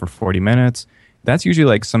 and they're up for 40 minutes. That's usually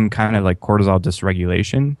like some kind of like cortisol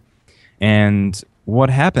dysregulation. And what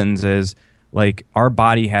happens is like our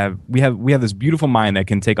body we have this beautiful mind that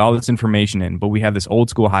can take all this information in, but we have this old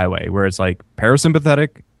school highway where it's like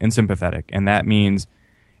parasympathetic and sympathetic. And that means,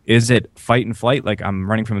 is it fight and flight, like I'm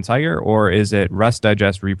running from a tiger, or is it rest,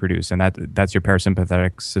 digest, reproduce? And that's your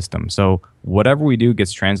parasympathetic system. So whatever we do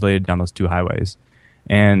gets translated down those two highways.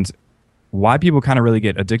 And why people kind of really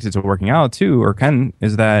get addicted to working out too,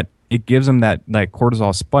 is that it gives them that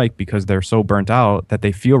cortisol spike because they're so burnt out that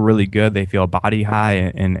they feel really good. They feel body high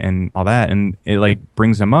and all that. And it like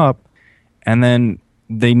brings them up, and then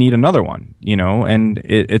they need another one, and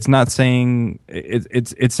it's not saying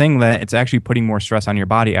it's saying that it's actually putting more stress on your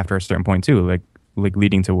body after a certain point too, like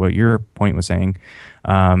leading to what your point was saying,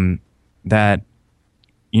 that,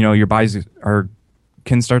 your bodies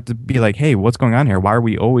can start to be like, hey, what's going on here? Why are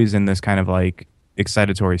we always in this kind of like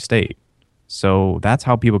excitatory state? So that's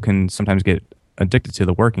how people can sometimes get addicted to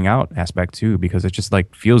the working out aspect too, because it just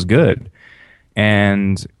like feels good.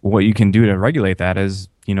 And what you can do to regulate that is,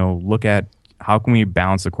 look at how can we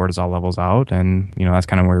balance the cortisol levels out, and that's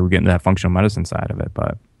kind of where we get into that functional medicine side of it.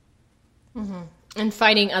 But and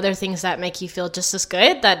finding other things that make you feel just as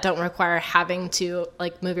good that don't require having to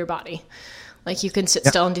like move your body. Like you can sit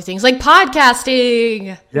still and do things like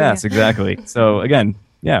podcasting. Yes, exactly. So again,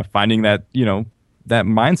 finding that, that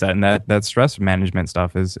mindset and that stress management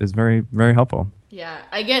stuff is very, very helpful. Yeah,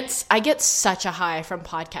 I get such a high from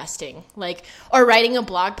podcasting, like, or writing a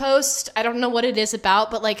blog post. I don't know what it is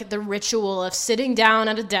about, but like the ritual of sitting down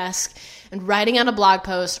at a desk and writing out a blog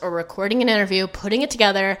post or recording an interview, putting it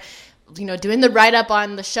together, doing the write up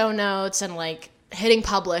on the show notes and like hitting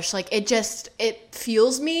publish, like it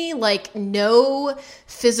fuels me like no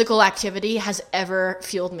physical activity has ever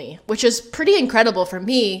fueled me, which is pretty incredible for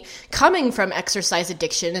me coming from exercise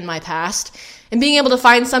addiction in my past and being able to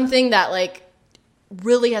find something that like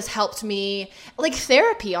really has helped me, like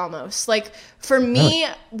therapy almost. Like for me,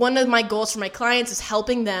 one of my goals for my clients is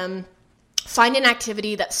helping them find an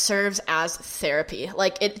activity that serves as therapy.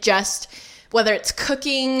 Like it just, whether it's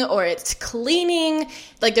cooking or it's cleaning,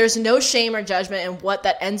 like there's no shame or judgment in what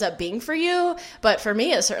that ends up being for you. But for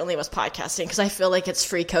me, it certainly was podcasting because I feel like it's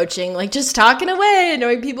free coaching, like just talking away,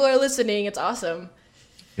 knowing people are listening. It's awesome.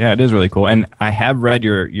 Yeah, it is really cool. And I have read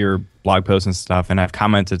your blog posts and stuff, and I've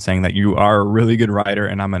commented saying that you are a really good writer,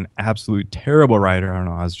 and I'm an absolute terrible writer. I don't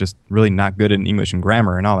know. I was just really not good in English and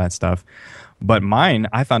grammar and all that stuff. But mine,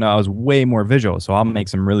 I found out I was way more visual. So I'll make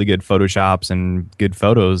some really good Photoshops and good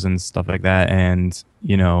photos and stuff like that. And,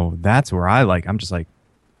 that's where I'm just like,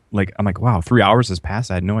 I'm like, wow, 3 hours has passed.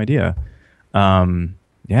 I had no idea.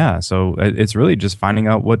 Yeah. So it's really just finding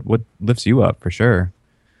out what lifts you up for sure.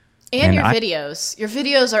 And your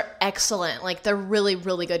videos are excellent. Like they're really,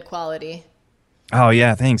 really good quality. Oh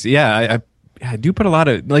yeah. Thanks. Yeah. I do put a lot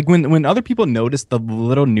of, like, when other people notice the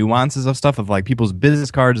little nuances of stuff of like people's business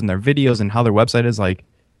cards and their videos and how their website is like,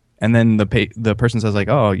 and then the person says like,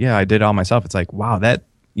 oh yeah, I did it all myself. It's like, wow, that,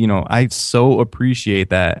 I so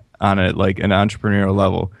appreciate that on an entrepreneurial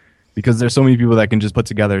level, because there's so many people that can just put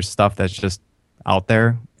together stuff that's just out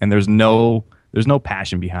there and there's no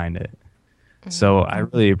passion behind it. So I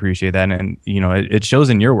really appreciate that. And it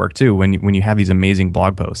shows in your work too, when you have these amazing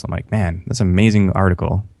blog posts. I'm like, man, that's an amazing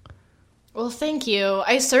article. Well, thank you.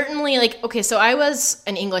 I certainly so I was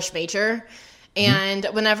an English major, and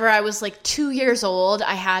whenever I was like 2 years old,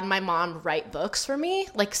 I had my mom write books for me.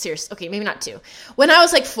 Like seriously, okay, maybe not 2. When I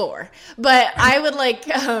was like 4, but I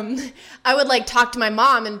would talk to my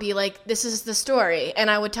mom and be like, this is the story. And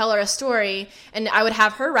I would tell her a story and I would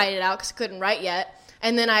have her write it out because I couldn't write yet.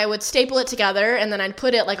 And then I would staple it together and then I'd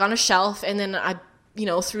put it like on a shelf. And then I,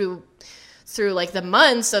 through like the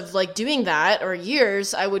months of like doing that or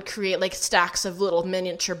years, I would create like stacks of little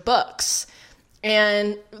miniature books.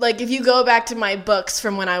 And like, if you go back to my books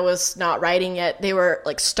from when I was not writing yet, they were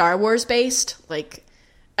like Star Wars based. Like,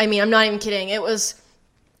 I mean, I'm not even kidding. It was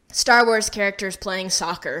Star Wars characters playing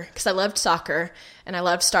soccer because I loved soccer and I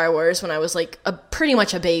loved Star Wars when I was like pretty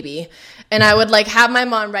much a baby. And I would like have my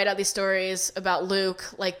mom write out these stories about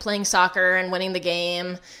Luke like playing soccer and winning the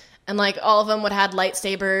game. And like all of them would have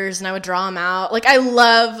lightsabers and I would draw them out. Like I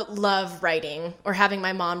love writing or having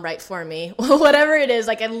my mom write for me. Whatever it is,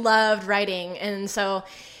 like I loved writing. And so,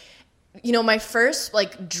 my first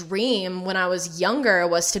like dream when I was younger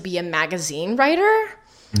was to be a magazine writer.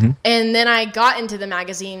 Mm-hmm. And then I got into the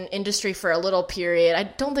magazine industry for a little period. I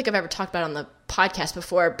don't think I've ever talked about it on the podcast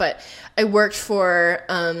before, but I worked for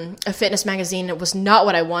a fitness magazine. It was not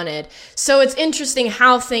what I wanted. So it's interesting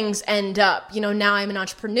how things end up. Now I'm an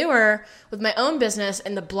entrepreneur with my own business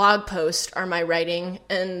and the blog posts are my writing.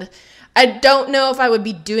 And I don't know if I would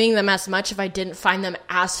be doing them as much if I didn't find them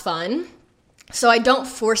as fun. So I don't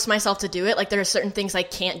force myself to do it. Like there are certain things I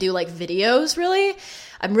can't do, like videos, really.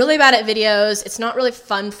 I'm really bad at videos. It's not really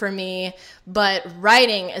fun for me, but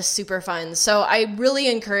writing is super fun. So I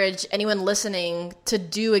really encourage anyone listening to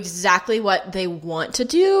do exactly what they want to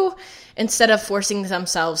do instead of forcing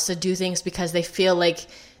themselves to do things because they feel like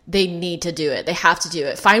they need to do it. They have to do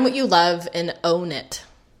it. Find what you love and own it.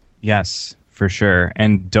 Yes, for sure.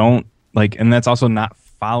 And and that's also not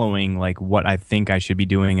following like what I think I should be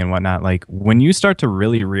doing and whatnot. Like when you start to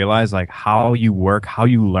really realize like how you work, how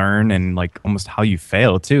you learn, and like almost how you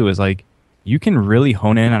fail too, is like you can really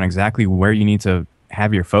hone in on exactly where you need to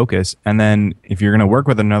have your focus. And then if you're going to work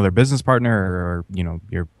with another business partner or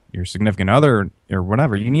your significant other or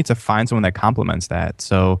whatever, you need to find someone that complements that.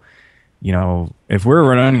 So if we're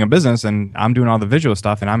running a business and I'm doing all the visual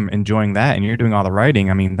stuff and I'm enjoying that and you're doing all the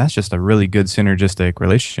writing, I mean, that's just a really good synergistic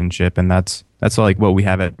relationship. And that's like what we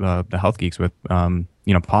have at the Health Geeks with, Paul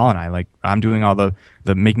and I. Like I'm doing all the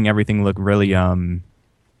making everything look really,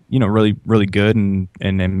 really, really good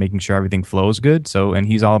and making sure everything flows good. So, and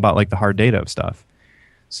he's all about like the hard data of stuff.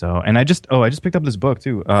 So, and I just picked up this book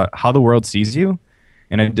too, How the World Sees You.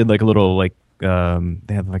 And I did like a little like,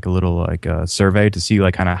 they have like a little like survey to see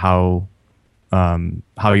like kind of how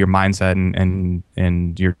your mindset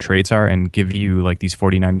and your traits are, and give you like these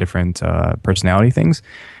 49 different personality things.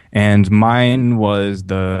 And mine was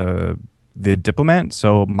the the diplomat.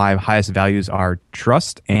 So my highest values are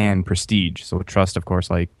trust and prestige. So trust, of course,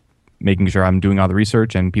 like making sure I'm doing all the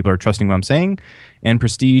research and people are trusting what I'm saying. And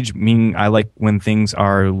prestige, meaning I like when things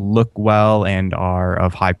look well and are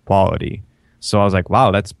of high quality. So I was like,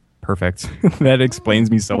 wow, that's perfect. That explains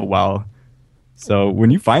me so well. So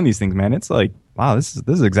when you find these things, man, it's like, wow, this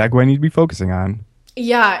is exactly what I need to be focusing on.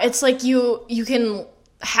 Yeah, it's like you can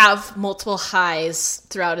have multiple highs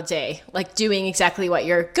throughout a day, like doing exactly what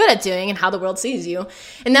you're good at doing and how the world sees you.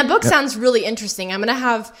 And that book sounds really interesting. I'm gonna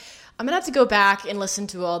have to go back and listen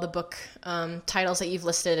to all the book titles that you've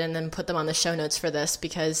listed and then put them on the show notes for this,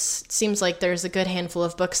 because it seems like there's a good handful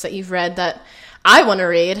of books that you've read that I want to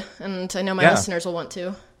read, and I know my listeners will want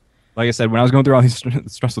to. Like I said, when I was going through all these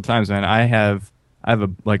stressful times, man, I have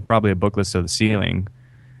probably a book list to the ceiling.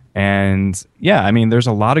 And yeah, I mean, there's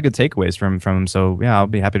a lot of good takeaways from them. So yeah, I'll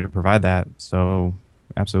be happy to provide that. So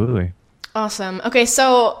absolutely. Awesome. Okay,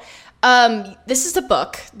 so this is the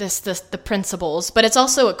book, the principles, but it's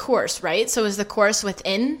also a course, right? So is the course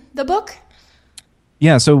within the book?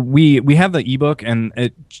 Yeah, so we have the ebook, and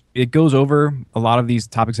it goes over a lot of these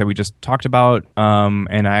topics that we just talked about.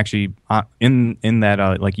 And I actually in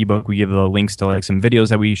that like ebook, we give the links to like some videos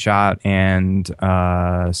that we shot and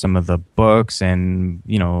some of the books and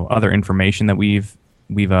other information that we've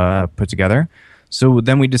put together. So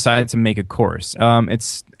then we decided to make a course.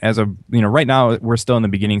 It's right now we're still in the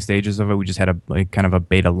beginning stages of it. We just had kind of a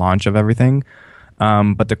beta launch of everything.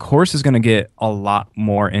 But the course is going to get a lot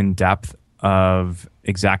more in depth of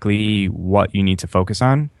exactly what you need to focus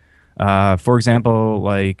on. For example,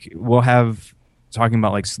 like we'll have talking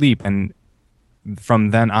about like sleep, and from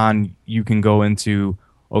then on you can go into,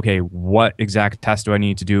 okay, what exact test do I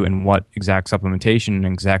need to do and what exact supplementation and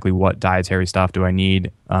exactly what dietary stuff do I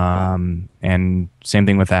need? And same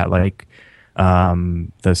thing with that, like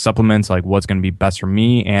the supplements, like what's going to be best for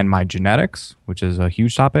me and my genetics, which is a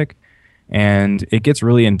huge topic. And it gets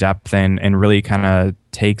really in depth and really kind of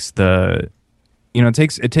takes it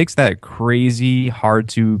takes that crazy, hard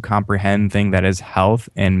to comprehend thing that is health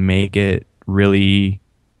and make it really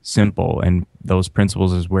simple. And those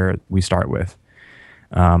principles is where we start with.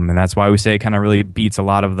 And that's why we say it kind of really beats a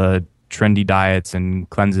lot of the trendy diets and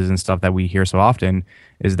cleanses and stuff that we hear so often,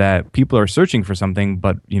 is that people are searching for something,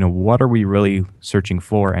 but what are we really searching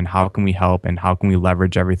for, and how can we help, and how can we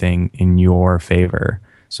leverage everything in your favor?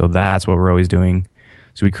 So that's what we're always doing.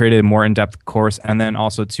 So we created a more in-depth course, and then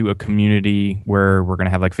also to a community where we're going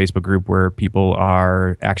to have like Facebook group where people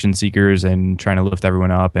are action seekers and trying to lift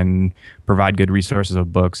everyone up and provide good resources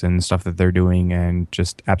of books and stuff that they're doing, and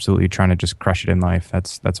just absolutely trying to just crush it in life.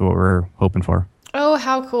 That's what we're hoping for. Oh,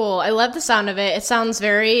 how cool. I love the sound of it. It sounds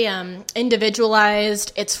very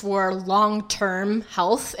individualized. It's for long-term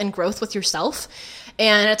health and growth with yourself.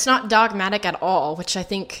 And it's not dogmatic at all, which I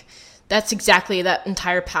think that's exactly, that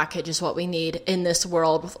entire package is what we need in this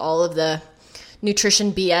world with all of the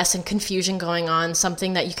nutrition BS and confusion going on.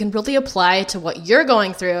 Something that you can really apply to what you're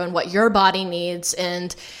going through and what your body needs,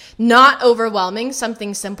 and not overwhelming,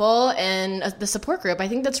 something simple, and the support group. I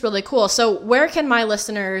think that's really cool. So where can my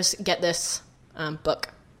listeners get this book?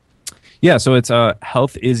 Yeah, so it's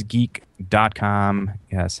healthisgeek.com.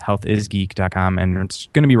 Yes, healthisgeek.com. And it's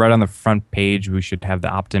going to be right on the front page. We should have the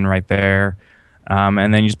opt-in right there.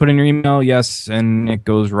 And then you just put in your email, yes, and it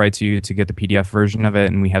goes right to you to get the PDF version of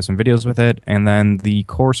it, and we have some videos with it. And then the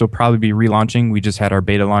course will probably be relaunching. We just had our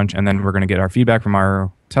beta launch, and then we're going to get our feedback from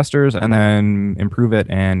our testers and then improve it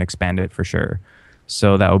and expand it for sure.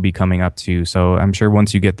 So that will be coming up too. So I'm sure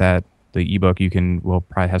once you get the ebook, we'll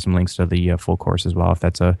probably have some links to the full course as well, if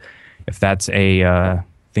that's a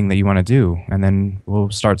thing that you want to do. And then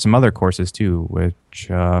we'll start some other courses too, which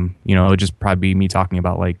it'll just probably be me talking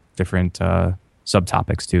about like different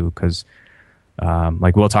subtopics too, because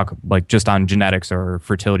like we'll talk like just on genetics or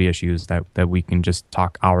fertility issues that we can just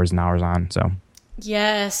talk hours and hours on. So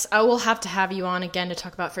yes, I will have to have you on again to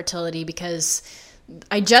talk about fertility, because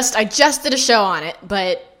I just did a show on it,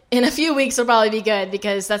 but in a few weeks will probably be good,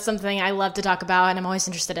 because that's something I love to talk about and I'm always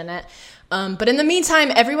interested in it. But in the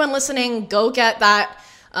meantime, everyone listening, go get that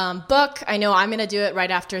book. I know I'm going to do it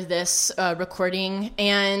right after this recording,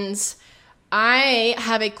 and I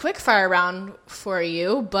have a quick fire round for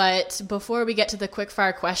you. But before we get to the quick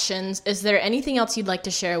fire questions, is there anything else you'd like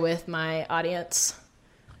to share with my audience?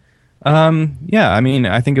 Yeah, I mean,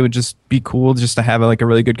 I think it would just be cool just to have like a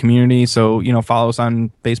really good community. So, follow us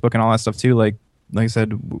on Facebook and all that stuff too. Like I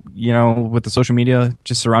said, with the social media,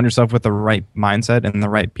 just surround yourself with the right mindset and the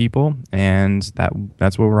right people. And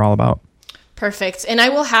that's what we're all about. Perfect. And I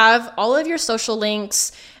will have all of your social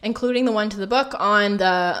links, including the one to the book, on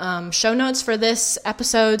the show notes for this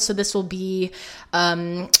episode. So this will be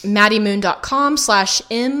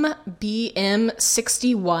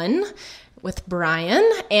maddiemoon.com/mbm61 with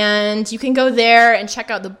Brian. And you can go there and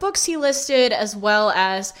check out the books he listed, as well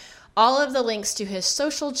as all of the links to his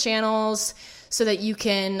social channels, so that you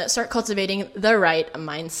can start cultivating the right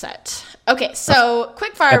mindset. Okay, so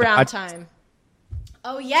quick fire round time.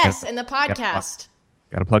 Oh, yes, and the podcast.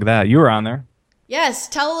 Gotta plug that. You were on there. Yes,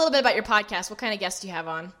 tell a little bit about your podcast. What kind of guests do you have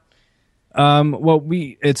on? Well,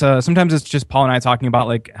 sometimes it's just Paul and I talking about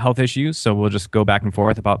like health issues. So we'll just go back and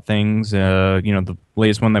forth about things. The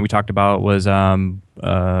latest one that we talked about was, talking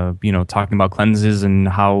about cleanses and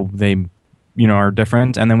how they, are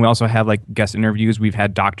different. And then we also have like guest interviews. We've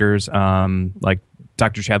had doctors, like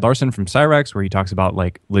Dr. Chad Larson from Cyrex, where he talks about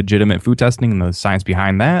like legitimate food testing and the science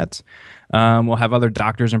behind that. We'll have other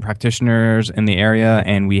doctors and practitioners in the area,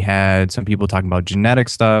 and we had some people talking about genetic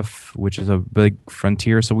stuff, which is a big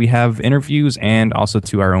frontier. So we have interviews and also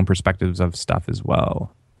to our own perspectives of stuff as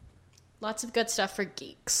well. Lots of good stuff for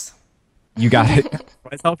geeks. You got it.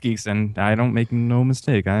 It's health geeks, and I don't make no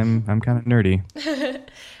mistake. I'm kind of nerdy.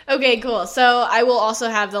 Okay, cool. So I will also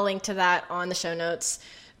have the link to that on the show notes.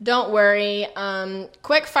 Don't worry.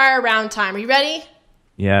 Quick fire round time. Are you ready?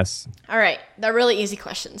 Yes. All right. They're really easy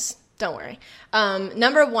questions. Don't worry.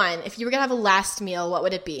 Number one, if you were going to have a last meal, what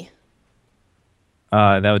would it be?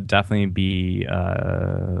 That would definitely be,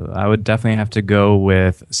 I would definitely have to go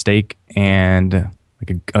with steak and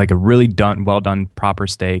like a really well done proper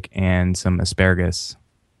steak and some asparagus.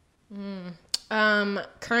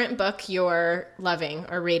 Current book you're loving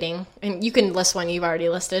or reading, and you can list one you've already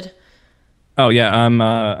listed. Oh yeah,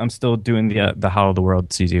 I'm still doing the How the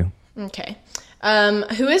World Sees You. Okay.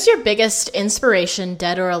 Who is your biggest inspiration,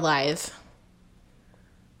 dead or alive?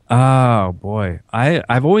 Oh boy,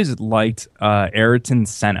 I've always liked Ayrton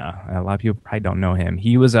Senna. A lot of people probably don't know him.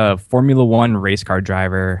 He was a Formula One race car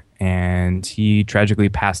driver, and he tragically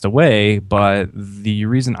passed away. But the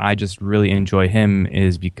reason I just really enjoy him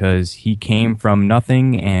is because he came from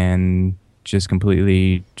nothing and just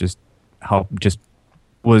completely just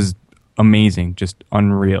was amazing, just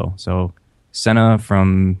unreal. So Senna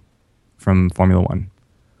from Formula One.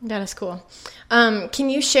 That is cool. Can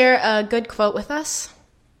you share a good quote with us?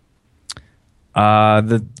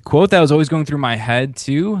 The quote that was always going through my head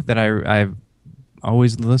too, that I've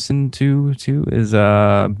always listened to is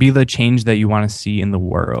 "Be the change that you want to see in the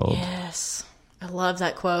world." Yes, I love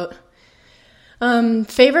that quote.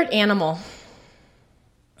 Favorite animal?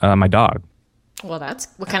 My dog. Well,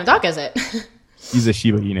 what kind of dog is it? He's a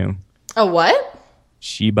Shiba Inu. A what?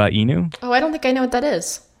 Shiba Inu. Oh, I don't think I know what that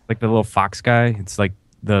is. Like the little fox guy. It's like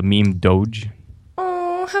the meme Doge.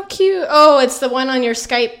 Oh, how cute! Oh, it's the one on your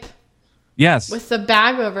Skype. Yes. With the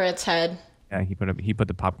bag over its head. Yeah, he put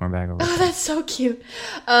the popcorn bag over. Oh, that's so cute.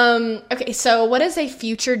 Okay, so what is a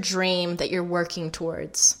future dream that you're working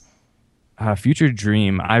towards? Future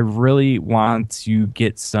dream. I really want to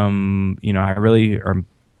get some, I really am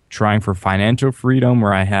trying for financial freedom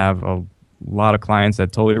where I have a lot of clients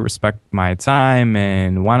that totally respect my time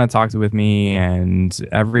and want to talk with me, and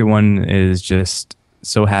everyone is just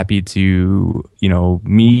so happy to,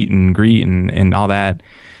 meet and greet and all that.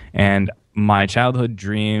 And my childhood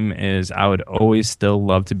dream is I would always still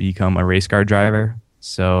love to become a race car driver.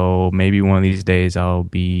 So maybe one of these days I'll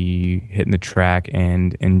be hitting the track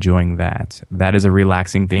and enjoying that. That is a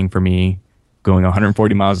relaxing thing for me, going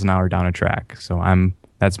 140 miles an hour down a track. So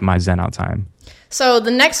that's my zen out time. So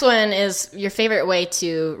the next one is your favorite way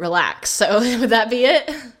to relax. So would that be it?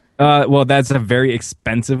 Well, that's a very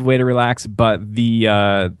expensive way to relax, but the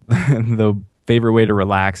the favorite way to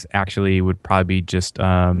relax actually would probably be just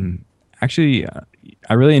I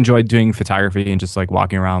really enjoyed doing photography and just like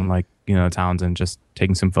walking around like, towns and just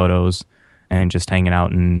taking some photos and just hanging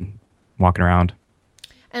out and walking around.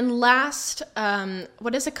 And last,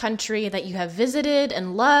 what is a country that you have visited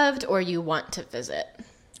and loved or you want to visit?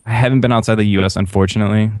 I haven't been outside the U.S.,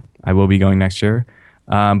 unfortunately. I will be going next year.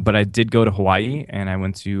 But I did go to Hawaii, and I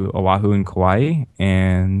went to Oahu and Kauai,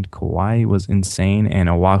 and Kauai was insane, and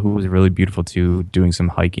Oahu was really beautiful too, doing some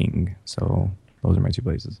hiking. So those are my two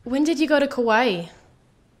places. When did you go to Kauai?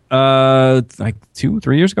 Like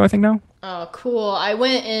 2-3 years ago, I think now. Oh, cool. I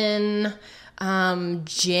went in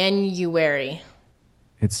January.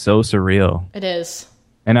 It's so surreal. It is.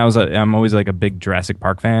 And I'm always like a big Jurassic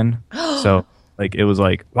Park fan. So like it was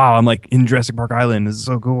like, wow, I'm like in Jurassic Park Island. This is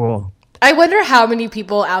so cool. I wonder how many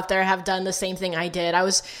people out there have done the same thing I did.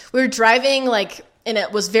 We were driving like and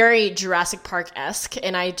it was very Jurassic Park-esque,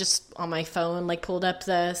 and I just on my phone like pulled up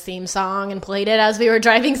the theme song and played it as we were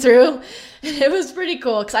driving through, and it was pretty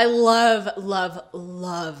cool because I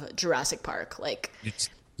love Jurassic Park. Like, did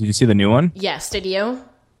you see the new one? yes, did you?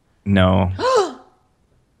 No. Oh,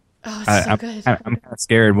 it's so good. I'm kind of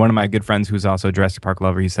scared. One of my good friends who's also a Jurassic Park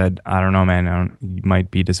lover, he said, I don't know, man, you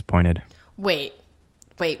might be disappointed. Wait,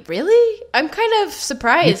 really? I'm kind of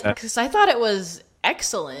surprised because I thought it was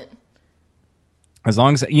excellent. As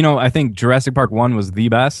long as, you know, I think Jurassic Park 1 was the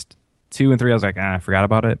best. 2 and 3, I was like, I forgot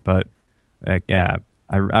about it. But, yeah,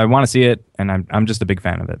 I want to see it, and I'm just a big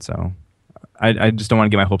fan of it. So I just don't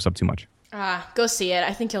want to get my hopes up too much. Go see it.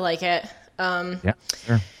 I think you'll like it. Yeah,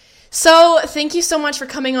 sure. So thank you so much for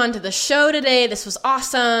coming on to the show today. This was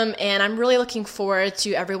awesome, and I'm really looking forward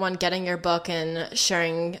to everyone getting your book and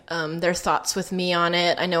sharing their thoughts with me on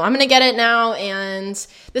it. I know I'm going to get it now, and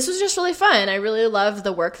this was just really fun. I really love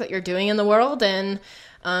the work that you're doing in the world, and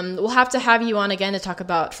we'll have to have you on again to talk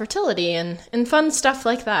about fertility and fun stuff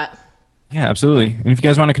like that. Yeah, absolutely. And if you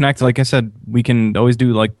guys want to connect, like I said, we can always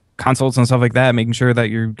do like consults and stuff like that, making sure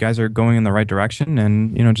that you guys are going in the right direction,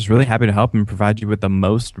 and you know, just really happy to help and provide you with the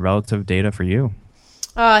most relative data for you.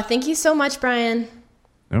 Thank you so much, Brian.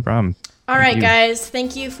 No problem. All right, guys,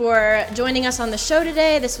 thank you for joining us on the show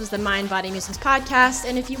today. This was the Mind Body Musings podcast,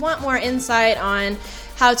 and if you want more insight on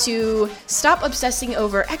how to stop obsessing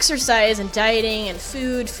over exercise and dieting and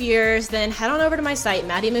food fears, then head on over to my site,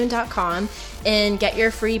 maddiemoon.com, and get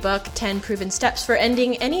your free book, 10 Proven Steps for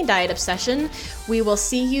Ending Any Diet Obsession. We will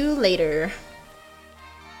see you later.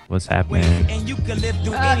 What's happening?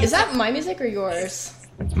 Is that my music or yours?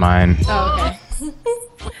 It's mine. Oh, okay.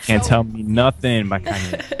 Can't tell me nothing by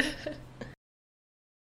Kanye.